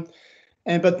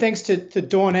 But thanks to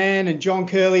Dawn Ann and John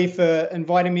Curley for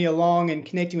inviting me along and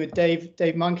connecting with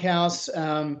Dave Monkhouse,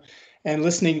 and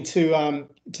listening to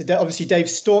obviously Dave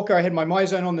Stalker. I had my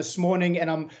MyZone on this morning,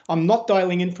 and I'm not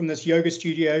dialing in from this yoga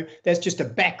studio. That's just a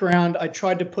background. I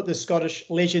tried to put the Scottish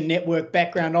Leisure Network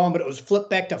background on, but it was flipped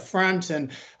back to front,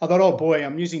 and I thought, oh boy,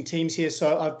 I'm using Teams here.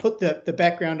 So I've put the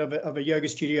background of a yoga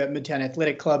studio at Midtown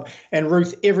Athletic Club. And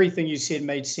Ruth, everything you said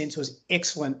made sense. It was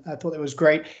excellent. I thought that was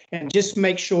great. And just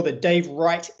make sure that Dave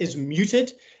Wright is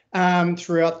muted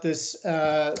throughout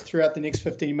the next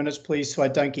 15 minutes, please, so I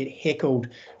don't get heckled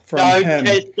from him.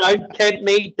 Don't tempt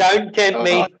me. Don't tempt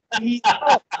me. He's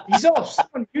off. He's off.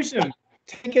 Someone mute him.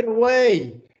 Take it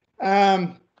away.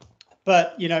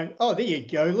 But, you know, oh, there you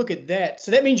go. Look at that.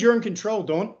 So that means you're in control,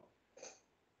 Dawn.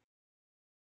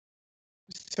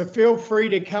 So feel free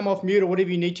to come off mute or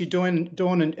whatever you need to do,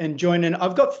 Dawn, and join in.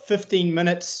 I've got 15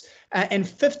 minutes. And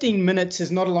 15 minutes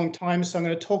is not a long time, so I'm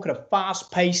going to talk at a fast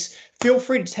pace. Feel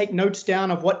free to take notes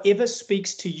down of whatever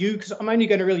speaks to you, because I'm only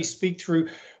going to really speak through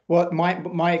what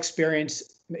my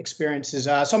experiences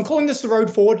are. So I'm calling this the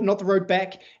road forward, not the road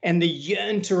back, and the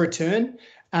yearn to return.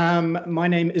 My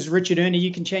name is Richard Earney.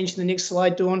 You can change to the next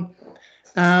slide, Dawn.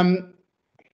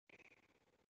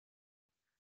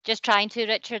 Just trying to,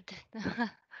 Richard.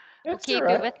 Okay, right.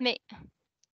 bear with me.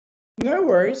 No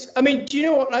worries. I mean, do you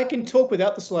know what? I can talk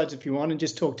without the slides if you want and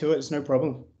just talk to it. It's no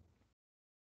problem.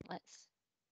 Let's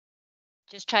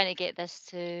just trying to get this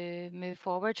to move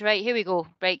forward. Right, here we go.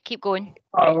 Right, keep going.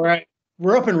 All right.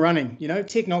 We're up and running, you know,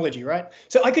 technology, right?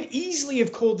 So I could easily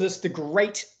have called this the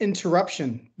great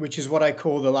interruption, which is what I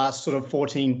call the last sort of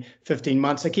 14, 15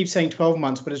 months. I keep saying 12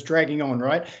 months, but it's dragging on,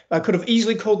 right? I could have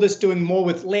easily called this doing more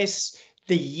with less,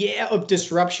 the year of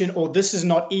disruption, or this is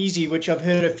not easy, which I've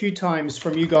heard a few times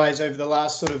from you guys over the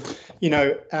last sort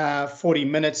of, 40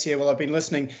 minutes here while I've been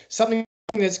listening. Something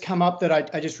that's come up that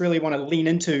I just really want to lean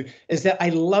into is that I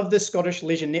love the Scottish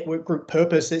Leisure Network Group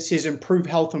purpose that says improve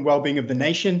health and well-being of the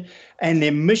nation. And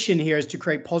their mission here is to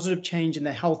create positive change in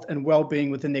the health and well-being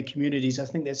within their communities. I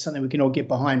think that's something we can all get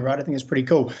behind, right? I think it's pretty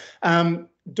cool.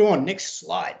 Dawn, next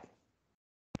slide.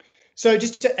 So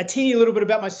just a teeny little bit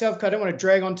about myself, because I don't want to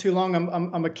drag on too long.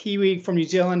 I'm a Kiwi from New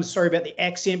Zealand. Sorry about the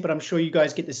accent, but I'm sure you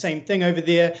guys get the same thing over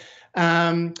there.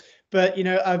 But, you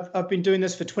know, I've been doing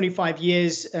this for 25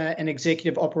 years in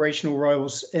executive operational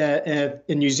roles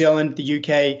in New Zealand, the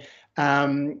UK,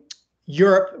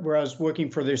 Europe, where I was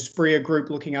working for the Sprea Group,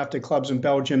 looking after clubs in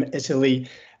Belgium, Italy,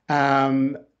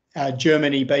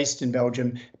 Germany, based in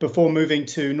Belgium, before moving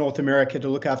to North America to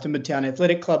look after Midtown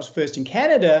Athletic clubs, first in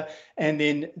Canada and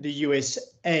then the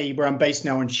USA, where I'm based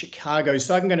now in Chicago.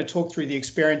 So I'm going to talk through the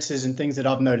experiences and things that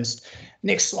I've noticed.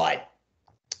 Next slide.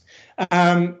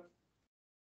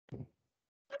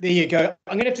 There you go.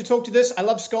 I'm going to have to talk to this. I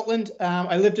love Scotland.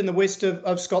 I lived in the west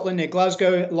of Scotland near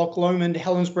Glasgow, Loch Lomond,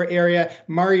 Helensburgh area.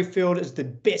 Murrayfield is the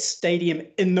best stadium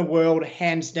in the world,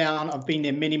 hands down. I've been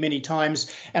there many, many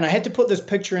times. And I had to put this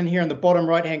picture in here in the bottom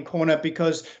right-hand corner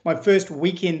because my first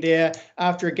weekend there,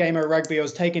 after a game of rugby, I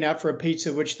was taken out for a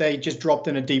pizza, which they just dropped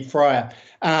in a deep fryer.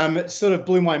 It sort of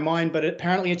blew my mind, but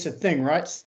apparently it's a thing, right?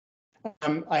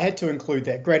 I had to include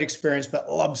that. Great experience, but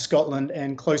love Scotland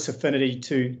and close affinity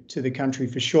to the country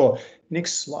for sure.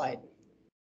 Next slide.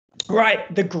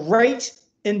 Right, the great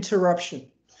interruption.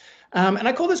 And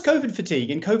I call this COVID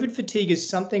fatigue. And COVID fatigue is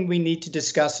something we need to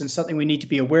discuss and something we need to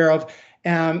be aware of.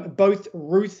 Both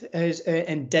Ruth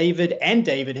and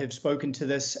David have spoken to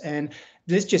this. And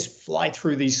let's just fly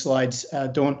through these slides,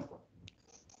 Dawn.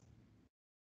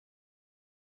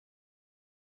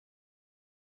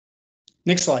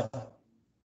 Next slide.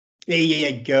 There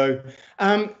you go.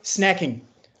 Snacking.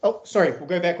 Oh, sorry, we'll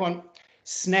go back one.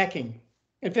 Snacking.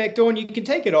 In fact, Dawn, you can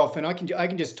take it off and I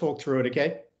can just talk through it,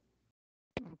 okay?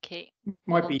 Okay.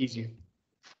 Might be easier.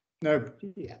 No,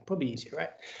 yeah, probably easier,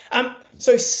 right?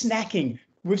 So snacking.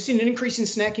 We've seen an increase in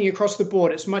snacking across the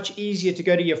board. It's much easier to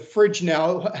go to your fridge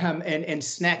now and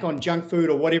snack on junk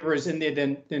food or whatever is in there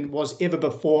than was ever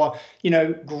before. You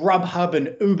know, Grubhub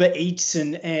and Uber Eats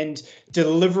and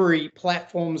delivery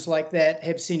platforms like that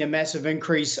have seen a massive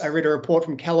increase. I read a report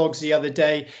from Kellogg's the other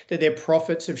day that their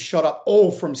profits have shot up all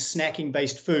from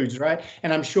snacking-based foods, right?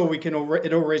 And I'm sure it all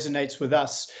resonates with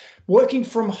us. Working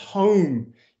from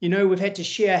home. You know, we've had to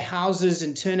share houses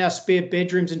and turn our spare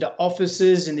bedrooms into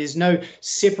offices, and there's no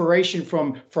separation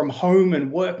from home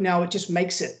and work now. It just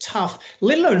makes it tough,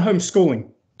 let alone homeschooling.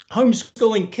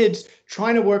 Homeschooling kids,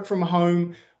 trying to work from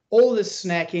home, all this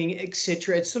snacking,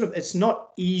 etc. It's not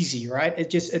easy, right?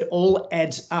 It all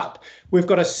adds up. We've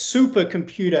got a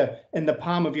supercomputer in the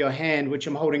palm of your hand, which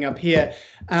I'm holding up here.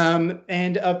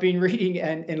 And I've been reading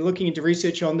and looking into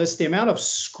research on this, the amount of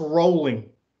scrolling,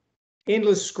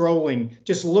 endless scrolling,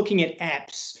 just looking at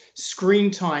apps, screen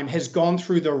time has gone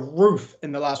through the roof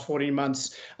in the last 14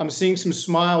 months. I'm seeing some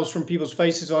smiles from people's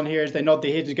faces on here as they nod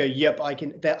their heads and go, yep,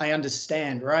 I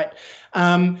understand, right?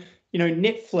 You know,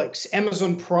 Netflix,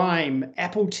 Amazon Prime,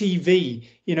 Apple TV,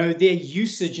 you know, their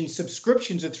usage and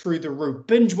subscriptions are through the roof.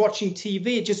 Binge watching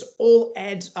TV, it just all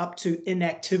adds up to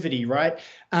inactivity, right?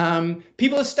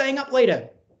 People are staying up later.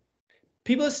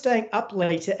 People are staying up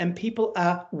later and people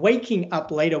are waking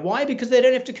up later. Why? Because they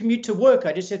don't have to commute to work.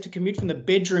 I just have to commute from the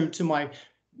bedroom to my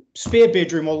spare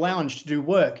bedroom or lounge to do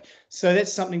work. So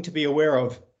that's something to be aware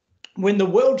of. When the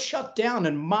world shut down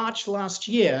in March last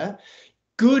year,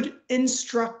 good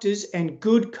instructors and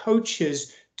good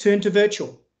coaches turned to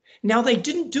virtual. Now, they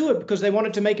didn't do it because they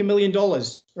wanted to make $1 million,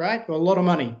 right? Or a lot of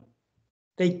money.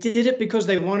 They did it because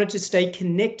they wanted to stay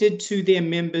connected to their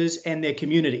members and their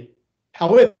community.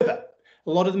 However, a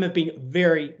lot of them have been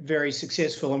very, very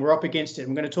successful, and we're up against it.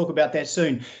 I'm going to talk about that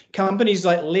soon. Companies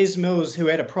like Les Mills, who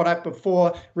had a product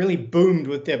before, really boomed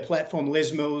with their platform,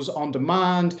 Les Mills On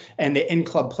Demand, and their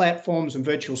in-club platforms and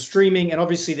virtual streaming. And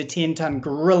obviously the 10-ton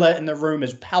gorilla in the room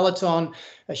is Peloton,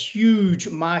 a huge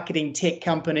marketing tech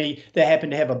company that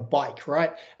happen to have a bike,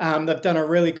 right? They've done a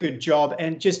really good job.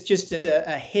 And just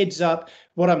a heads up,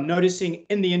 what I'm noticing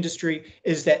in the industry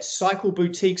is that cycle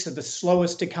boutiques are the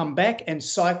slowest to come back, and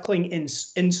cycling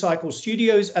in cycle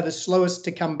studios are the slowest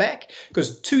to come back,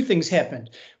 because two things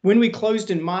happened. When we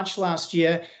closed in March last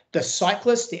year, the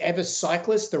cyclists, the average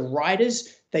cyclists, the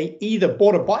riders, they either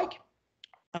bought a bike,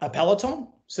 a Peloton,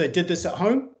 so they did this at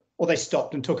home, or they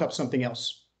stopped and took up something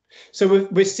else. So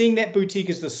we're seeing that boutique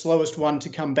is the slowest one to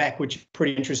come back, which is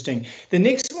pretty interesting. The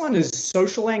next one is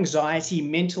social anxiety,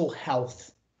 mental health.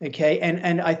 Okay,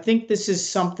 and I think this is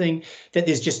something that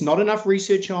there's just not enough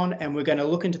research on, and we're going to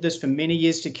look into this for many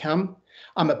years to come.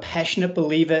 I'm a passionate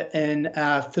believer in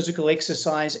physical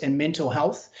exercise and mental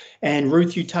health. And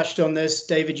Ruth, you touched on this.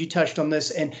 David, you touched on this.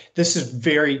 And this is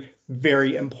very,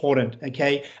 very important,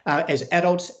 okay, as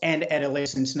adults and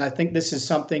adolescents. And I think this is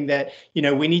something that, you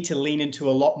know, we need to lean into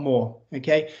a lot more,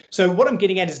 okay? So what I'm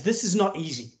getting at is this is not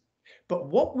easy. But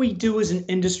what we do as an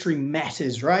industry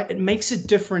matters, right? It makes a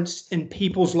difference in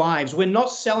people's lives. We're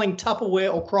not selling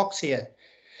Tupperware or Crocs here.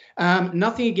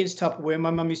 Nothing against Tupperware.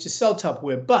 My mum used to sell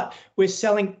Tupperware, but we're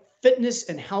selling fitness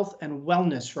and health and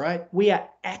wellness, right? We are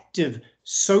active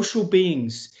social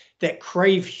beings that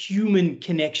crave human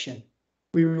connection.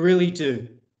 We really do.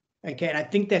 Okay, and I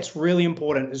think that's really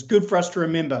important. It's good for us to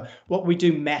remember what we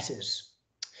do matters.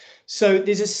 So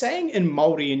there's a saying in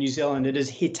Māori in New Zealand, it is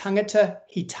he tangata,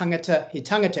 he tangata, he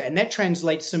tangata. And that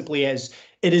translates simply as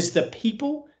it is the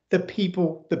people, the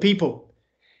people, the people.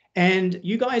 And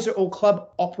you guys are all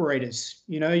club operators.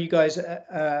 You know, you guys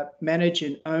manage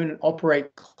and own and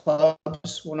operate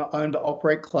clubs. Well, not own, but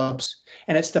operate clubs.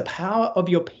 And it's the power of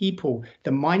your people,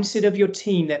 the mindset of your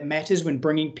team that matters when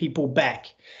bringing people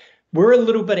back. We're a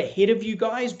little bit ahead of you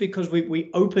guys because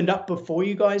we opened up before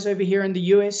you guys over here in the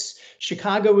US.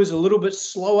 Chicago was a little bit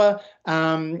slower,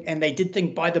 and they did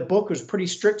think by the book. It was pretty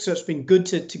strict, so it's been good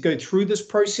to go through this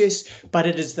process. But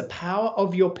it is the power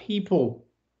of your people,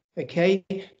 okay?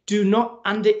 Do not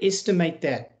underestimate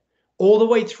that. All the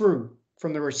way through,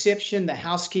 from the reception, the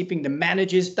housekeeping, the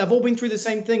managers, they've all been through the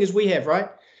same thing as we have, right?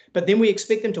 But then we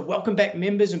expect them to welcome back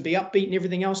members and be upbeat and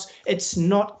everything else. It's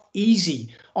not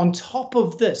easy. On top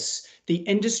of this, the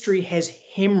industry has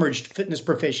hemorrhaged fitness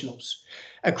professionals.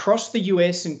 Across the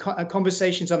US and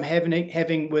conversations I'm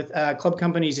having with club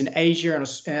companies in Asia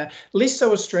and less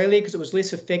so Australia because it was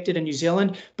less affected in New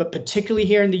Zealand, but particularly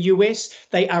here in the US,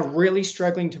 they are really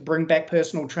struggling to bring back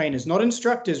personal trainers, not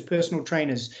instructors, personal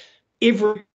trainers.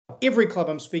 Every club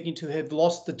I'm speaking to have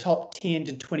lost the top 10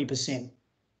 to 20%.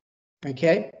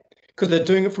 Okay, because they're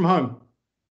doing it from home.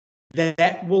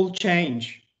 That will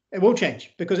change. It will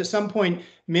change because at some point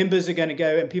members are going to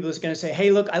go and people are going to say,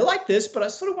 hey, look, I like this, but I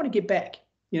sort of want to get back.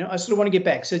 You know, I sort of want to get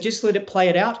back. So just let it play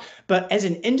it out. But as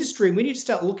an industry, we need to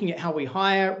start looking at how we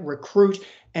hire, recruit,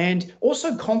 and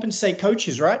also compensate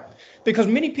coaches, right? Because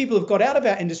many people have got out of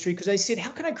our industry because they said,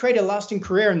 how can I create a lasting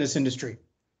career in this industry?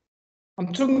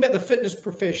 I'm talking about the fitness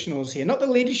professionals here, not the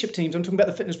leadership teams. I'm talking about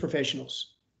the fitness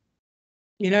professionals.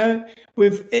 You know,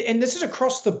 and this is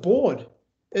across the board.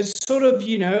 It's sort of,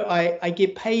 you know, I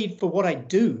get paid for what I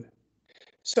do.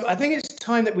 So I think it's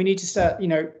time that we need to start, you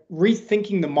know,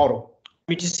 rethinking the model.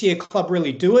 We just see a club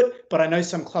really do it, but I know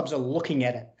some clubs are looking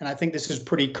at it, and I think this is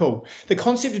pretty cool. The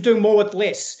concept of doing more with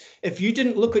less. If you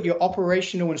didn't look at your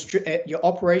operational and your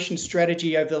operation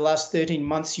strategy over the last 13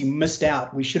 months, you missed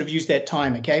out. We should have used that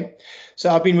time, okay? So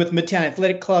I've been with Midtown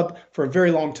Athletic Club for a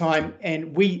very long time,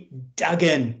 and we dug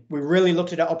in. We really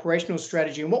looked at our operational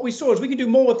strategy, and what we saw is we can do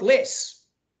more with less.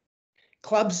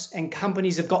 Clubs and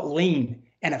companies have got lean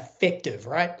and effective,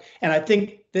 right? And I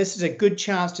think this is a good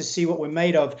chance to see what we're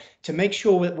made of to make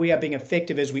sure that we are being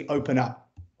effective as we open up.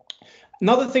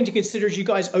 Another thing to consider as you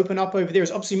guys open up over there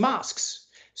is obviously masks.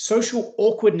 Social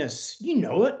awkwardness, you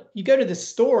know it. You go to the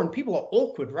store and people are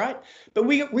awkward, right? But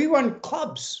we run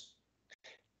clubs.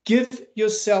 Give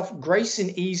yourself grace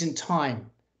and ease and time,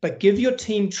 but give your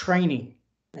team training,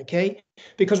 okay?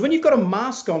 Because when you've got a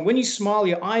mask on, when you smile,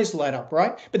 your eyes light up,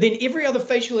 right? But then every other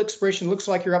facial expression looks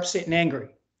like you're upset and angry.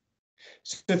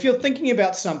 So if you're thinking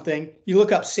about something, you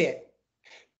look upset.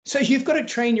 So you've got to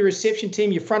train your reception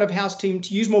team, your front of house team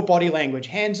to use more body language,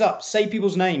 hands up, say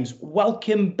people's names,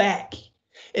 welcome back.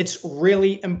 It's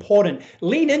really important.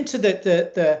 Lean into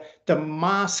the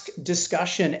mask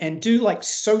discussion and do like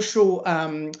social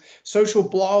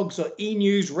blogs or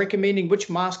e-news recommending which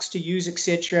masks to use,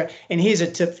 etc. And here's a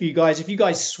tip for you guys. If you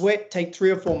guys sweat, take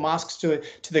 3 or 4 masks to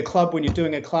the club when you're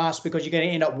doing a class, because you're going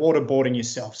to end up waterboarding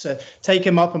yourself. So take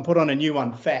them up and put on a new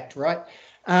one. Fact, right?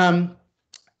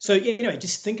 So, you know,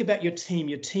 just think about your team.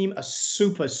 Your team are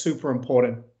super, super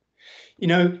important. You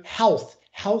know, health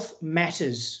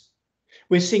matters.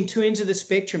 We're seeing 2 ends of the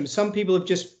spectrum. Some people have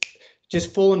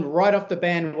just fallen right off the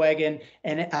bandwagon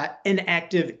and are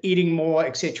inactive, eating more,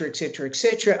 etc., etc.,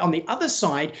 etc. On the other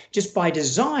side, just by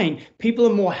design, people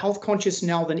are more health conscious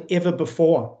now than ever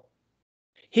before.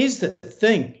 Here's the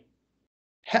thing.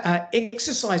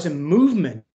 Exercise and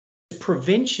movement,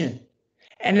 prevention,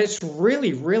 and it's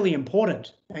really, really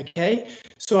important, okay?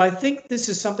 So I think this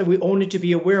is something we all need to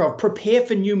be aware of. Prepare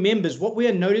for new members. What we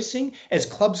are noticing as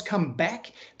clubs come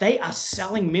back, they are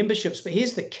selling memberships. But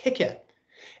here's the kicker.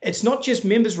 It's not just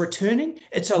members returning,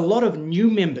 it's a lot of new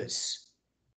members.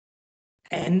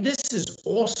 And this is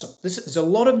awesome. This is a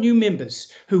lot of new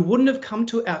members who wouldn't have come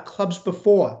to our clubs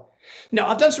before. Now,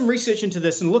 I've done some research into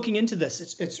this and looking into this.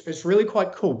 It's really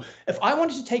quite cool. If I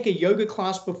wanted to take a yoga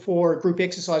class before, a group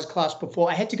exercise class before,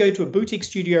 I had to go to a boutique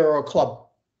studio or a club.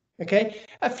 Okay,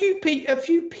 a few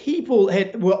people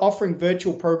were offering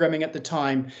virtual programming at the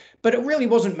time, but it really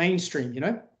wasn't mainstream. You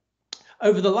know,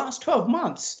 over the last 12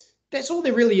 months, that's all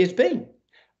there really has been.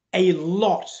 A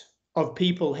lot of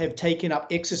people have taken up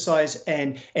exercise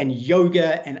and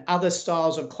yoga and other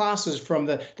styles of classes from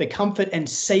the comfort and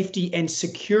safety and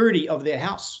security of their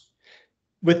house,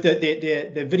 with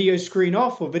the video screen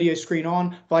off or video screen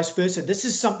on, vice versa. This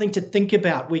is something to think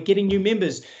about. We're getting new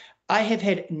members. I have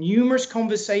had numerous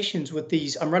conversations with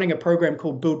these. I'm running a program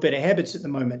called Build Better Habits at the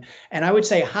moment. And I would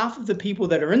say half of the people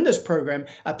that are in this program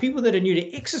are people that are new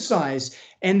to exercise,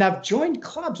 and they've joined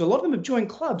clubs. A lot of them have joined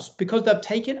clubs because they've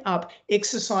taken up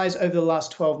exercise over the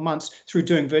last 12 months through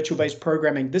doing virtual-based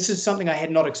programming. This is something I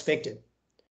had not expected.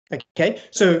 Okay,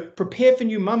 so prepare for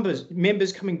new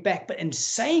members coming back. But in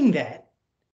saying that,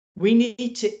 we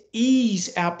need to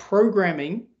ease our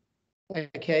programming,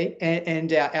 okay,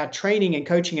 and our training and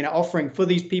coaching and our offering for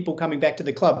these people coming back to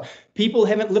the club. People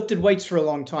haven't lifted weights for a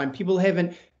long time. People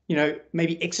haven't, you know,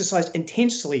 maybe exercised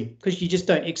intensely, because you just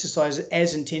don't exercise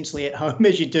as intensely at home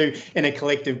as you do in a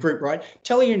collective group, right?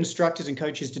 Tell your instructors and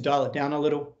coaches to dial it down a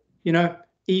little, you know,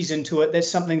 ease into it. That's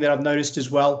something that I've noticed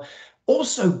as well.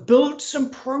 Also, build some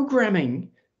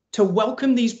programming to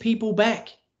welcome these people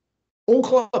back. All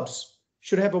clubs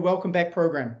should have a welcome back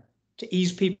program to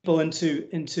ease people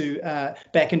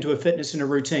back into a fitness and a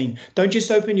routine. Don't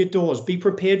just open your doors. Be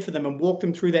prepared for them and walk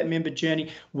them through that member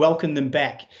journey. Welcome them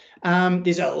back.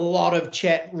 There's a lot of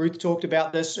chat. Ruth talked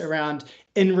about this around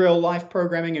in real life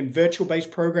programming and virtual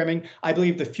based programming. I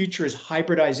believe the future is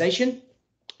hybridization,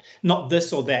 not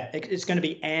this or that. It's going to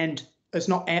be and. It's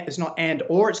not and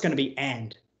or. It's going to be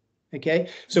and. Okay,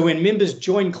 so when members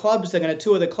join clubs, they're going to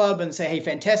tour the club and say, hey,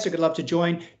 fantastic, I'd love to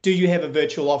join. Do you have a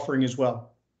virtual offering as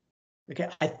well? Okay,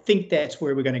 I think that's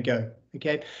where we're going to go.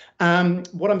 Okay,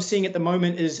 what I'm seeing at the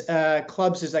moment is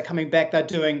clubs, as they're coming back, they're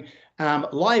doing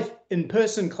live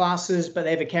in-person classes, but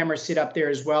they have a camera set up there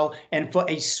as well. And for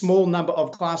a small number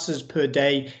of classes per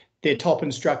day, their top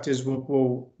instructors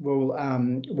will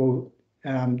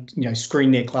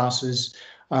screen their classes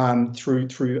through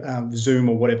Zoom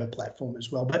or whatever platform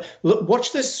as well. But look,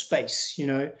 watch this space. You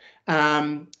know,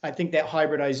 I think that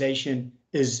hybridization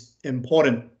is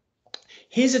important.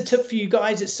 Here's a tip for you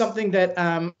guys. It's something that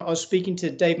I was speaking to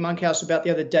Dave Monkhouse about the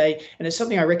other day, and it's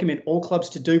something I recommend all clubs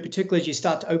to do, particularly as you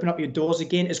start to open up your doors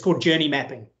again. It's called journey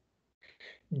mapping.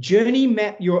 Journey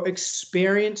map your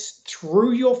experience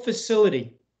through your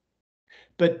facility,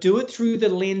 but do it through the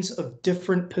lens of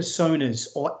different personas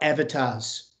or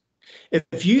avatars.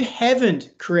 If you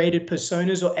haven't created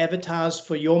personas or avatars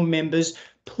for your members,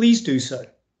 please do so.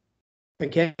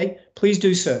 Okay, please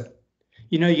do so.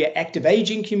 You know, your active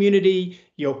aging community,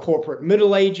 your corporate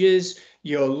middle ages,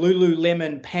 your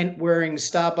Lululemon pant-wearing,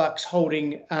 Starbucks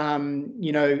holding,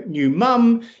 you know, new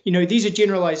mum. You know, these are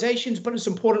generalizations, but it's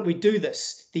important we do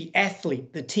this. The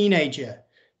athlete, the teenager,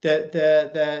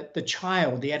 the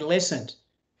child, the adolescent,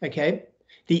 okay?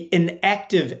 The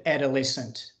inactive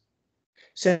adolescent.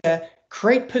 So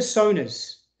create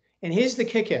personas. And here's the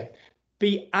kicker.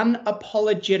 Be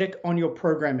unapologetic on your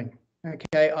programming.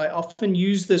 Okay, I often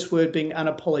use this word being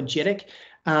unapologetic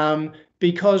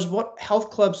because what health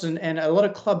clubs and a lot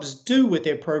of clubs do with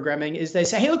their programming is they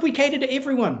say, hey, look, we cater to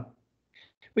everyone.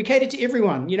 We cater to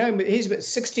everyone. You know, here's a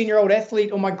 16-year-old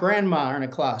athlete or my grandma in a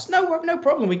class. No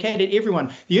problem. We cater to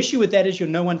everyone. The issue with that is you're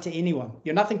no one to anyone.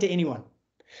 You're nothing to anyone.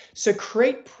 So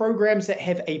create programs that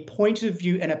have a point of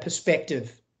view and a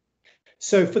perspective.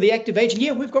 So for the active aging,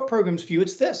 yeah, we've got programs for you.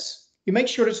 It's this. You make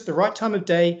sure it's the right time of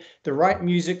day, the right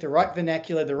music, the right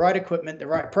vernacular, the right equipment, the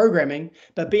right programming,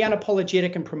 but be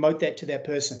unapologetic and promote that to that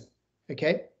person,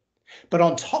 okay? But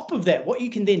on top of that, what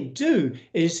you can then do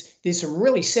is there's some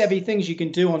really savvy things you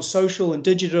can do on social and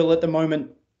digital at the moment.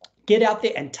 Get out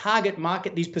there and target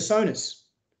market these personas.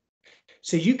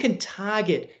 So you can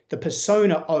target the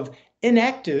persona of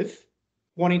inactive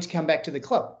wanting to come back to the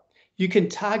club. You can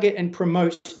target and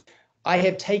promote I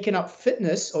have taken up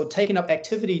fitness or taken up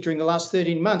activity during the last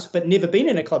 13 months, but never been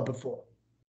in a club before.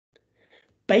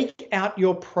 Bake out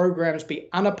your programs, be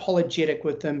unapologetic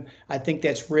with them. I think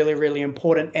that's really, really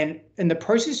important. And in the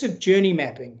process of journey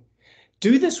mapping,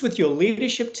 do this with your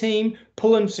leadership team,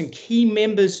 pull in some key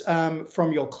members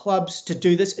from your clubs to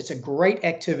do this. It's a great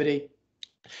activity.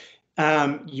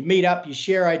 You meet up, you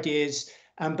share ideas,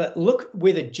 but look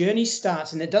where the journey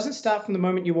starts. And it doesn't start from the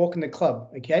moment you walk in the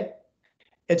club, okay?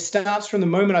 It starts from the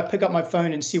moment I pick up my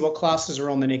phone and see what classes are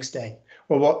on the next day,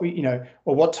 or what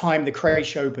or what time the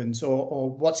creche opens, or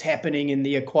what's happening in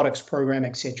the aquatics program,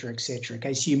 et cetera, et cetera.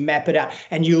 Okay, so you map it out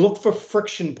and you look for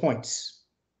friction points.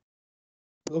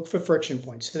 Look for friction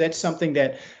points. So that's something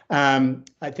that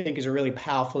I think is a really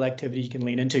powerful activity you can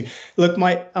lean into. Look,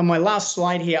 on my last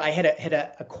slide here, I had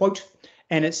a quote,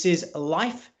 and it says,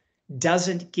 "Life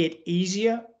doesn't get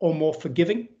easier or more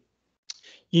forgiving.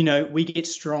 You know, we get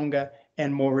stronger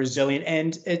and more resilient."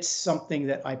 And it's something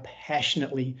that I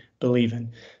passionately believe in.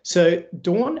 So,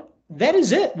 Dawn, that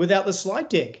is it without the slide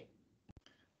deck.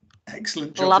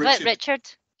 Excellent job, Love Richard. it, Richard.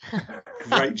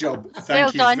 Great job.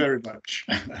 Thank you very much.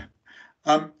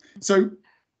 So,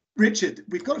 Richard,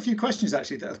 we've got a few questions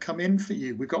actually that have come in for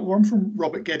you. We've got one from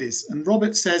Robert Geddes, and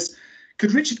Robert says,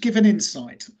 could Richard give an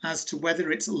insight as to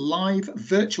whether it's live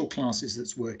virtual classes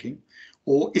that's working,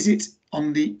 or is it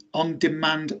on the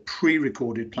on-demand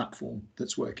pre-recorded platform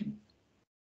that's working?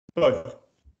 Both.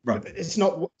 Right. It's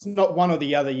not one or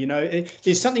the other, you know.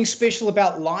 There's something special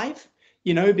about live,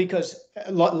 you know, because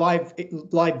live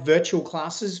virtual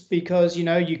classes, because, you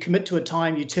know, you commit to a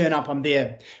time, you turn up, I'm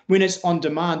there. When it's on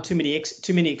demand, too many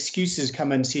excuses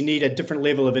come in, so you need a different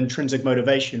level of intrinsic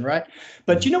motivation, right?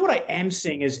 But you know what I am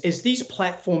seeing is these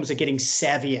platforms are getting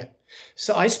savvier.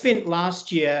 So I spent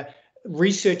last year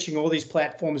researching all these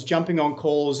platforms, jumping on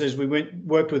calls as we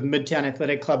worked with Midtown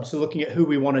Athletic Club, so looking at who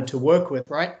we wanted to work with,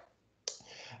 right?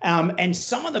 And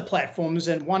some of the platforms,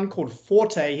 and one called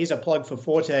Forte, here's a plug for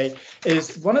Forte,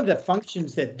 is one of the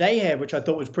functions that they have, which I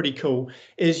thought was pretty cool,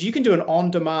 is you can do an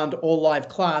on-demand all live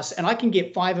class, and I can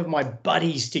get 5 of my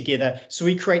buddies together. So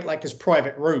we create like this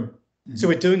private room. Mm-hmm. So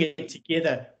we're doing it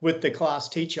together with the class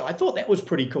teacher. I thought that was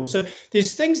pretty cool. So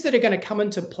there's things that are going to come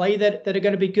into play that are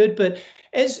going to be good. But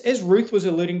as Ruth was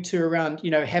alluding to around, you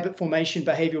know, habit formation,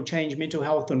 behavioral change, mental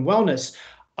health and wellness,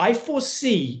 I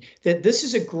foresee that this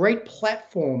is a great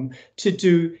platform to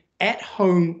do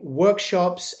at-home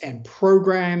workshops and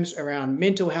programs around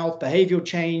mental health, behavioral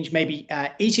change, maybe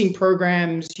eating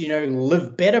programs, you know,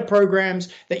 live better programs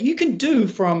that you can do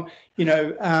from, you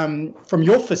know, from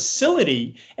your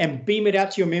facility and beam it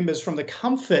out to your members from the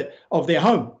comfort of their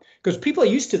home, because people are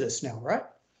used to this now, right?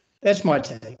 That's my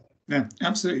take. Yeah,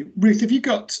 absolutely. Ruth, have you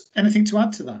got anything to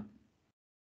add to that?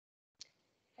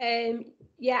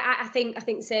 Yeah, I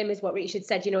think same as what Richard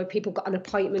said. You know, if people got an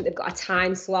appointment, they've got a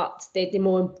time slot, they're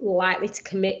more likely to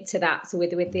commit to that. So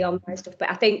with the online stuff,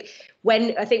 but I think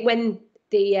when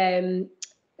the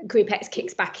Group X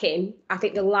kicks back in, I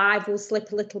think the live will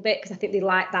slip a little bit, because I think they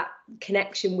like that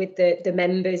connection with the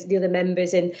members, the other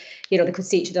members, and they could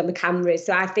see each other on the cameras.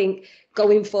 So I think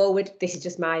going forward, this is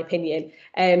just my opinion,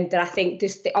 that I think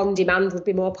just the on-demand would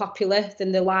be more popular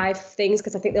than the live things,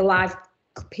 because I think the live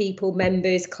people,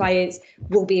 members, clients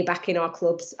will be back in our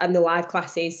clubs and the live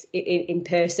classes in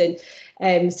person.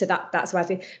 So that's what I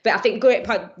think. But I think great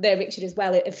point there, Richard, as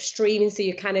well, of streaming. So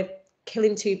you're kind of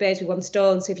killing two birds with one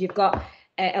stone. So if you've got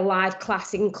a live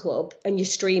class in club and you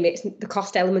stream it, the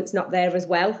cost element's not there as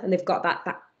well, and they've got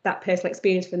that personal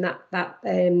experience from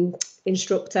that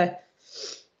instructor.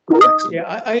 Yeah,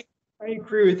 I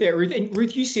agree with that, Ruth. And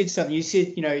Ruth, you said something. You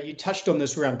said, you touched on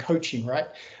this around coaching, right?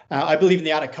 I believe in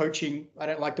the art of coaching. I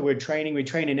don't like the word training. We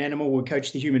train an animal, we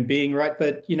coach the human being, right?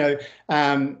 But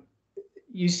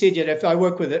you said that if I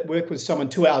work with someone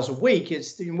 2 hours a week,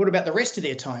 what about the rest of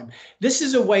their time? This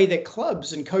is a way that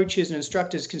clubs and coaches and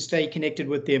instructors can stay connected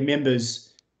with their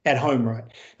members at home, right?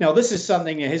 Now, this is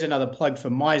something, here's another plug for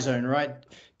MyZone, right?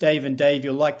 Dave,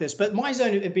 you'll like this, but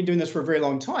MyZone have been doing this for a very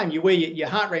long time. You wear your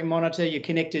heart rate monitor, you're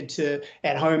connected to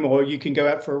at home, or you can go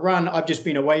out for a run. I've just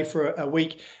been away for a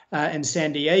week in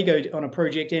San Diego on a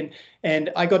project, and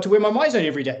I got to wear my MyZone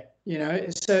every day,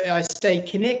 so I stay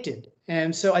connected.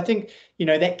 And so I think,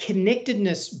 that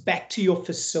connectedness back to your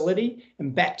facility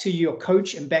and back to your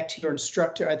coach and back to your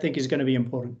instructor, I think is going to be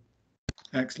important.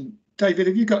 Excellent. David,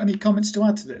 have you got any comments to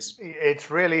add to this?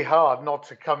 It's really hard not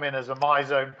to come in as a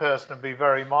MyZone person and be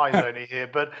very MyZone-y here,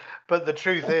 but the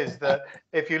truth is that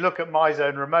if you look at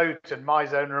MyZone Remote and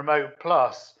MyZone Remote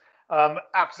Plus,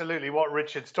 absolutely what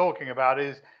Richard's talking about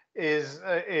is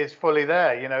fully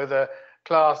there. The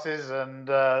classes, and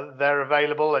they're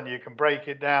available, and you can break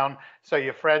it down so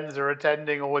your friends are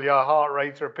attending, all your heart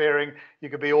rates are appearing. You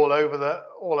could be all over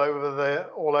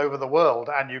the world,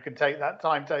 and you can take that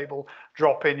timetable,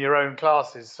 drop in your own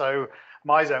classes. So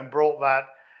MyZone brought that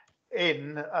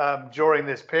in during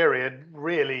this period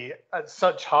really at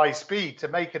such high speed to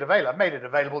make it available. Made it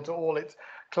available to all its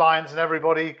clients and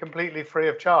everybody completely free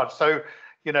of charge. So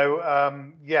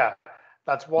yeah,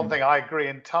 that's one thing I agree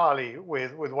entirely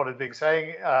with what is being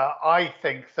saying. I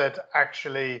think that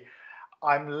actually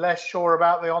I'm less sure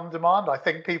about the on-demand. I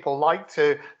think people like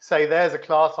to say, there's a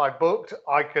class I booked.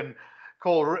 I can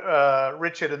call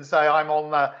Richard and say,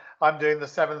 I'm doing the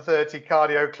 7:30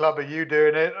 cardio club. Are you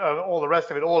doing it? And all the rest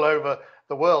of it all over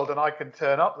the world. And I can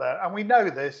turn up there. And we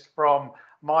know this from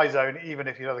MyZone, even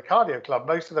if you know the cardio club,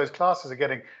 most of those classes are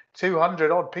getting 200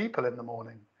 odd people in the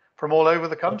morning from all over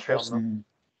the country on them.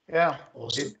 Yeah.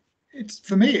 Awesome. It's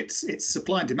for me, it's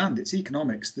supply and demand, it's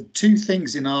economics. The two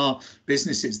things in our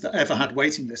businesses that ever had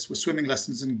waiting lists were swimming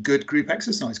lessons and good group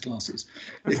exercise classes.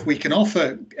 If we can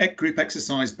offer group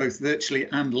exercise both virtually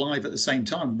and live at the same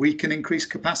time, we can increase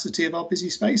capacity of our busy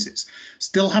spaces.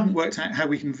 Still haven't worked out how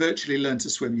we can virtually learn to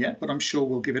swim yet, but I'm sure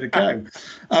we'll give it a go.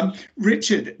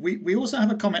 Richard, we also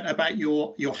have a comment about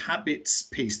your habits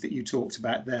piece that you talked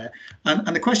about there.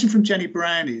 And the question from Jenny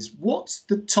Brown is, what's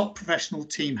the top professional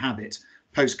team habit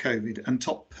post-COVID and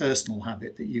top personal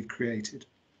habit that you've created?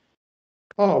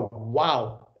 Oh,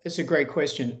 wow. It's a great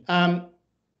question.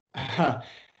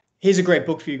 Here's a great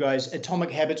book for you guys,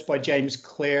 Atomic Habits by James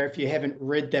Clear. If you haven't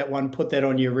read that one, put that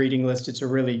on your reading list. It's a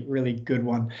really, really good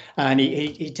one. And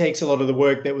he takes a lot of the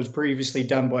work that was previously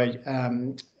done by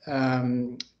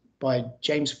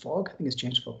James Fogg. I think it's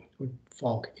James Fogg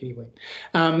anyway.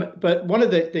 But one of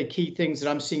the key things that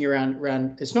I'm seeing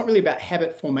around, it's not really about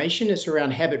habit formation, it's around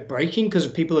habit breaking, because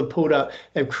people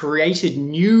they've created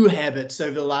new habits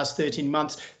over the last 13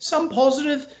 months, some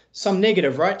positive, some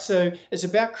negative, right? So it's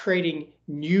about creating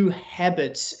new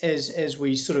habits as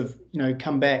we sort of,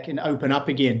 come back and open up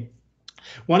again.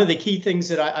 One of the key things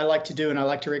that I like to do and I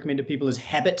like to recommend to people is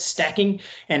habit stacking.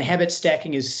 And habit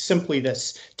stacking is simply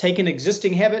this: take an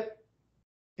existing habit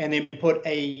and then put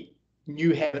a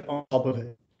new habit on top of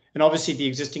it. And obviously the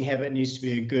existing habit needs to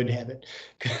be a good habit,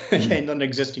 okay, not an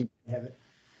existing habit.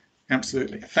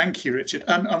 Absolutely. Thank you, Richard.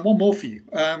 And one more for you.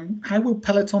 How will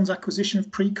Peloton's acquisition of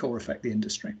Precor affect the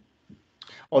industry?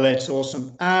 Oh, that's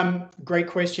awesome. Great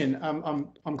question.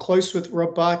 I'm close with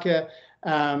Rob Barker,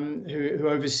 who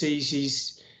oversees.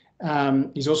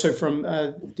 He's also from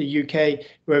the UK,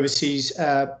 who oversees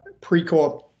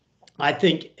Precor. I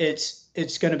think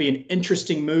it's going to be an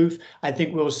interesting move. I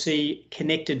think we'll see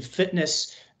connected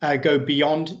fitness go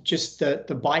beyond just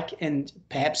the bike and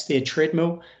perhaps their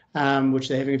treadmill, which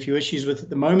they're having a few issues with at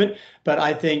the moment. But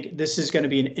I think this is going to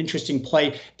be an interesting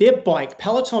play. Their bike,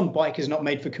 Peloton bike, is not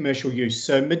made for commercial use.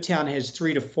 So Midtown has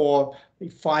 3 to 4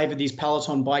 5 of these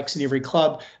Peloton bikes in every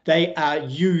club. They are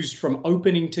used from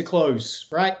opening to close,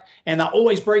 right? And they're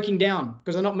always breaking down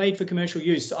because they're not made for commercial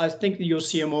use. So I think that you'll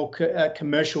see a more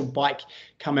commercial bike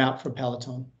come out for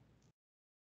Peloton.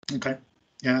 Okay.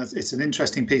 Yeah, it's an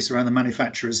interesting piece around the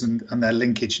manufacturers and their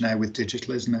linkage now with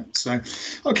digital, isn't it? So,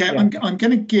 okay, yeah. I'm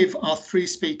going to give our 3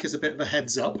 speakers a bit of a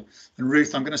heads up. And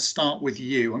Ruth, I'm going to start with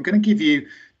you. I'm going to give you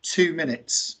 2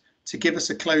 minutes to give us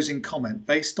a closing comment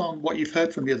based on what you've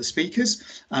heard from the other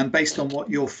speakers and based on what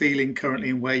you're feeling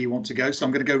currently and where you want to go. So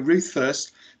I'm going to go Ruth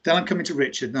first, then I'm coming to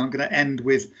Richard, then I'm going to end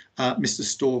with Mr.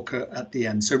 Stalker at the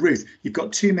end. So Ruth, you've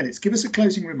got 2 minutes. Give us a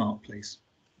closing remark, please.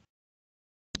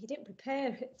 You didn't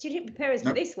prepare us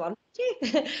for this one,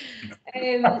 did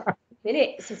you?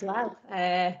 Minutes as well.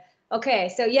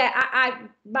 Okay, so yeah,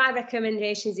 my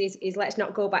recommendations is let's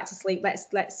not go back to sleep.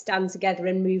 Let's stand together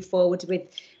and move forward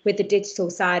with the digital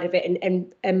side of it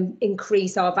and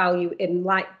increase our value. And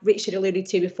like Richard alluded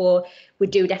to before, we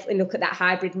do definitely look at that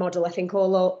hybrid model. I think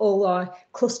all our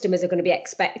customers are going to be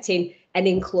expecting an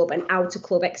in-club and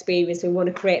out-of-club experience. We want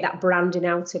to create that branding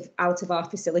out of our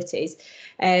facilities,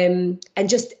 and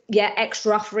just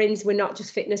extra offerings. We're not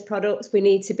just fitness products. We're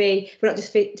not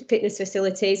just fitness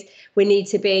facilities. We need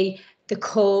to be the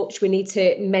coach. We need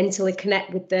to mentally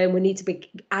connect with them. We need to be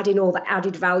adding all that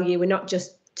added value. We're not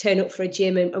just turn up for a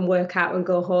gym and work out and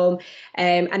go home.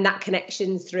 And that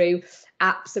connection through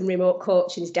apps and remote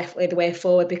coaching is definitely the way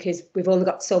forward, because we've only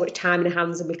got so much time in our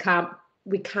hands and we can't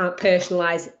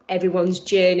personalize everyone's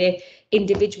journey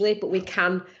individually, but we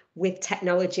can with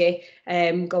technology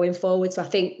going forward. So I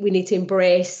think we need to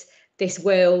embrace this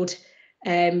world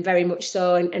very much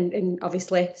so, and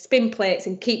obviously spin plates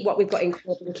and keep what we've got in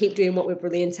club and keep doing what we're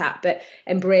brilliant at, but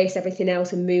embrace everything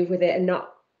else and move with it and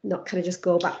not kind of just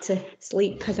go back to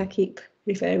sleep, as I keep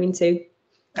referring to.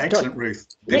 Excellent, Ruth.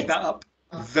 Pick that up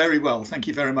very well. Thank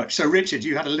you very much. So Richard,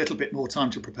 you had a little bit more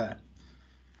time to prepare.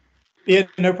 Yeah,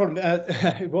 no problem.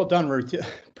 Well done, Ruth.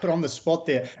 Put on the spot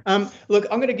there. Look,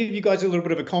 I'm going to give you guys a little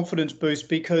bit of a confidence boost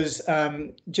because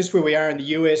just where we are in the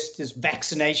US, there's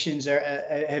vaccinations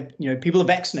people are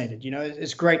vaccinated.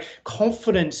 It's great.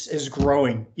 Confidence is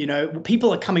growing.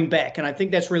 People are coming back, and I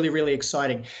think that's really, really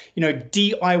exciting.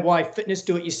 DIY fitness,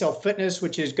 do-it-yourself fitness,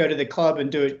 which is go to the club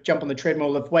and jump on the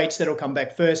treadmill, lift weights. That'll come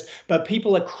back first. But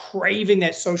people are craving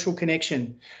that social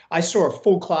connection. I saw a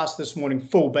full class this morning,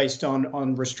 based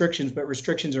on restrictions, but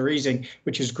restrictions are easing,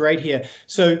 which is great here.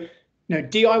 So,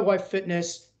 DIY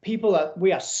fitness,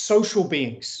 we are social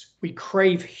beings. We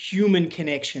crave human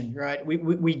connection, right?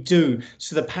 We do.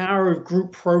 So the power of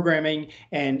group programming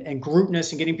and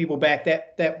groupness and getting people back,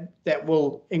 that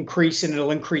will increase, and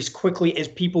it'll increase quickly as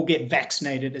people get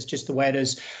vaccinated. It's just the way it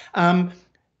is.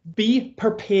 Be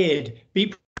prepared. Be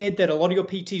prepared that a lot of your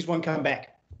PTs won't come back.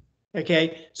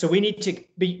 Okay, so we need to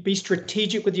be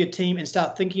strategic with your team and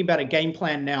start thinking about a game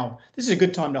plan now. This is a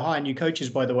good time to hire new coaches,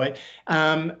 by the way.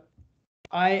 I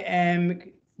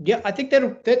think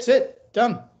that's it.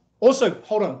 Done. Also,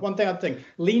 hold on. One other thing.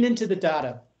 Lean into the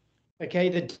data. Okay,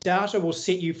 the data will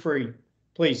set you free,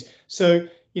 please. So,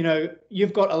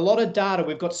 you've got a lot of data.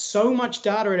 We've got so much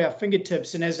data at our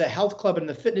fingertips, and as a health club in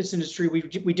the fitness industry,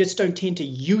 we just don't tend to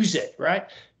use it, right?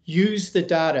 Use the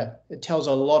data. It tells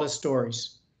a lot of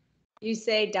stories. You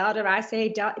say data, I say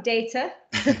data. Data.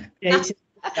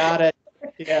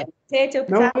 Yeah.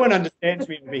 No one understands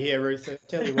me over here, Ruth. I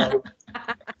tell you what.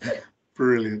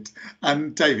 Brilliant.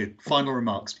 And David, final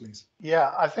remarks, please.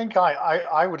 Yeah, I think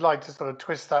I would like to sort of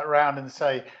twist that round and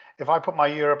say, if I put my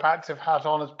Europe Active hat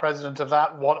on as president of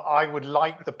that, what I would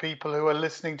like the people who are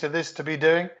listening to this to be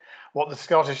doing, what the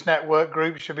Scottish Network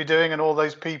Group should be doing, and all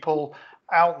those people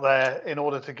out there in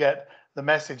order to get the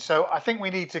message. So I think we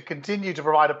need to continue to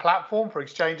provide a platform for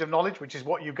exchange of knowledge, which is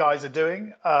what you guys are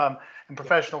doing, in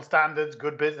professional standards,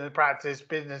 good business practice,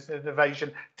 business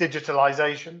innovation,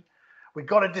 digitalization. We've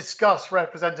got to discuss,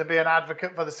 represent and be an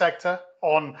advocate for the sector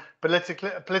on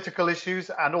political issues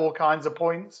and all kinds of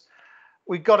points.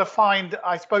 We've got to find,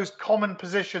 I suppose, common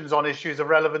positions on issues of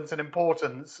relevance and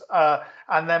importance,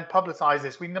 and then publicize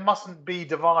this. We mustn't be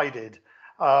divided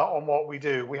on what we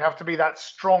do. We have to be that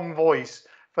strong voice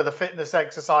for the fitness,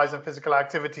 exercise and physical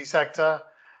activity sector.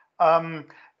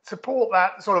 Support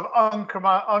that sort of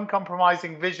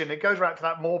uncompromising vision. It goes right to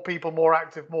that more people, more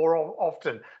active, more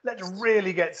often. Let's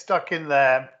really get stuck in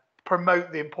there,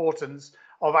 promote the importance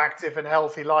of active and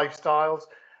healthy lifestyles.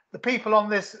 The people on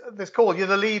this call, you're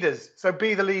the leaders. So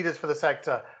be the leaders for the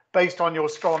sector based on your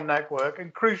strong network,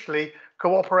 and crucially,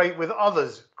 cooperate with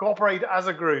others, cooperate as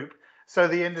a group, so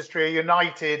the industry are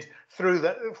united through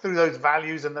those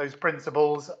values and those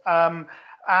principles,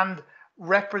 and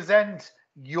represent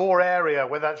your area,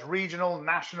 whether that's regional,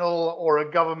 national, or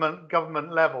a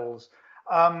government levels.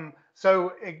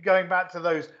 So going back to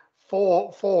those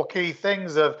four key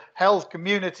things of health,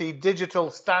 community, digital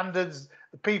standards,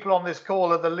 the people on this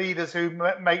call are the leaders who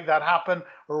make that happen.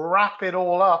 Wrap it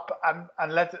all up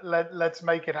and let's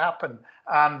make it happen.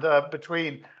 And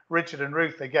between Richard and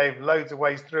Ruth, they gave loads of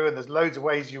ways through, and there's loads of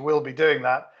ways you will be doing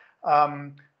that.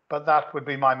 But that would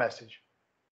be my message.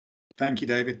 Thank you,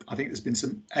 David. I think there's been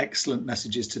some excellent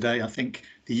messages today. I think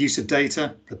the use of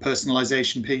data, the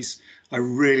personalization piece, I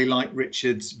really like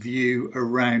Richard's view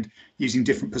around using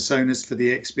different personas for the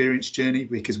experience journey,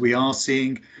 because we are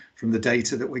seeing from the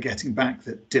data that we're getting back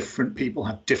that different people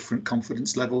have different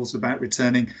confidence levels about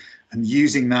returning, and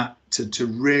using that to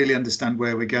really understand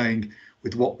where we're going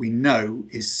with what we know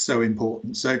is so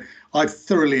important. So I've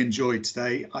thoroughly enjoyed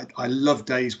today. I love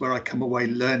days where I come away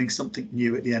learning something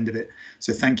new at the end of it.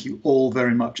 So thank you all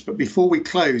very much. But before we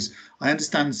close, I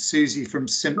understand Susie from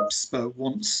SIMSPA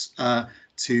wants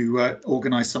to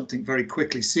organise something very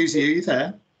quickly. Susie, are you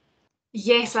there?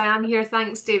 Yes, I am here.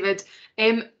 Thanks, David.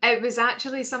 It was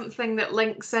actually something that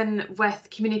links in with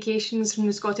communications from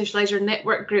the Scottish Leisure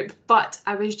Network Group, but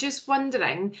I was just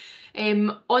wondering,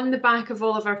 on the back of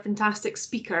all of our fantastic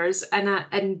speakers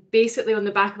and basically on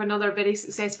the back of another very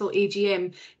successful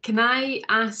AGM, can I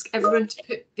ask everyone to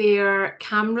put their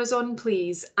cameras on,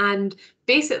 please, and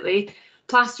basically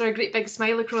plaster a great big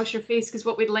smile across your face, because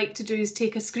what we'd like to do is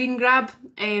take a screen grab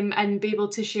and be able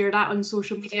to share that on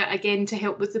social media, again, to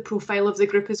help with the profile of the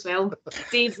group as well.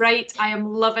 Dave, right, I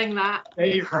am loving that.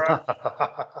 Dave, right.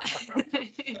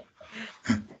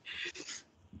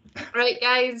 Right,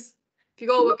 guys, if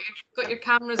you all got your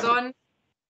cameras on.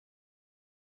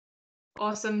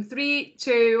 Awesome. 3,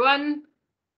 2, 1.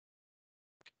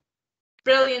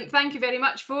 Brilliant. Thank you very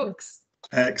much, folks.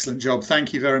 Excellent job.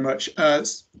 Thank you very much.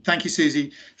 Thank you,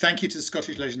 Susie. Thank you to the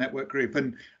Scottish Leisure Network Group.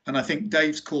 And I think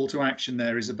Dave's call to action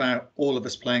there is about all of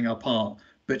us playing our part,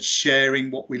 but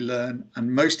sharing what we learn, and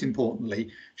most importantly,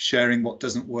 sharing what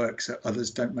doesn't work so others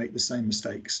don't make the same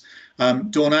mistakes.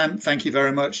 Dawn-Ann, thank you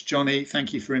very much. Johnny,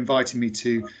 thank you for inviting me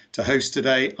to host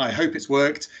today. I hope it's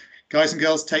worked. Guys and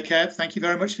girls, take care. Thank you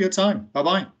very much for your time.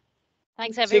 Bye-bye.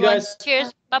 Thanks, See you everyone. guys.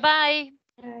 Cheers. Bye-bye.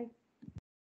 Bye.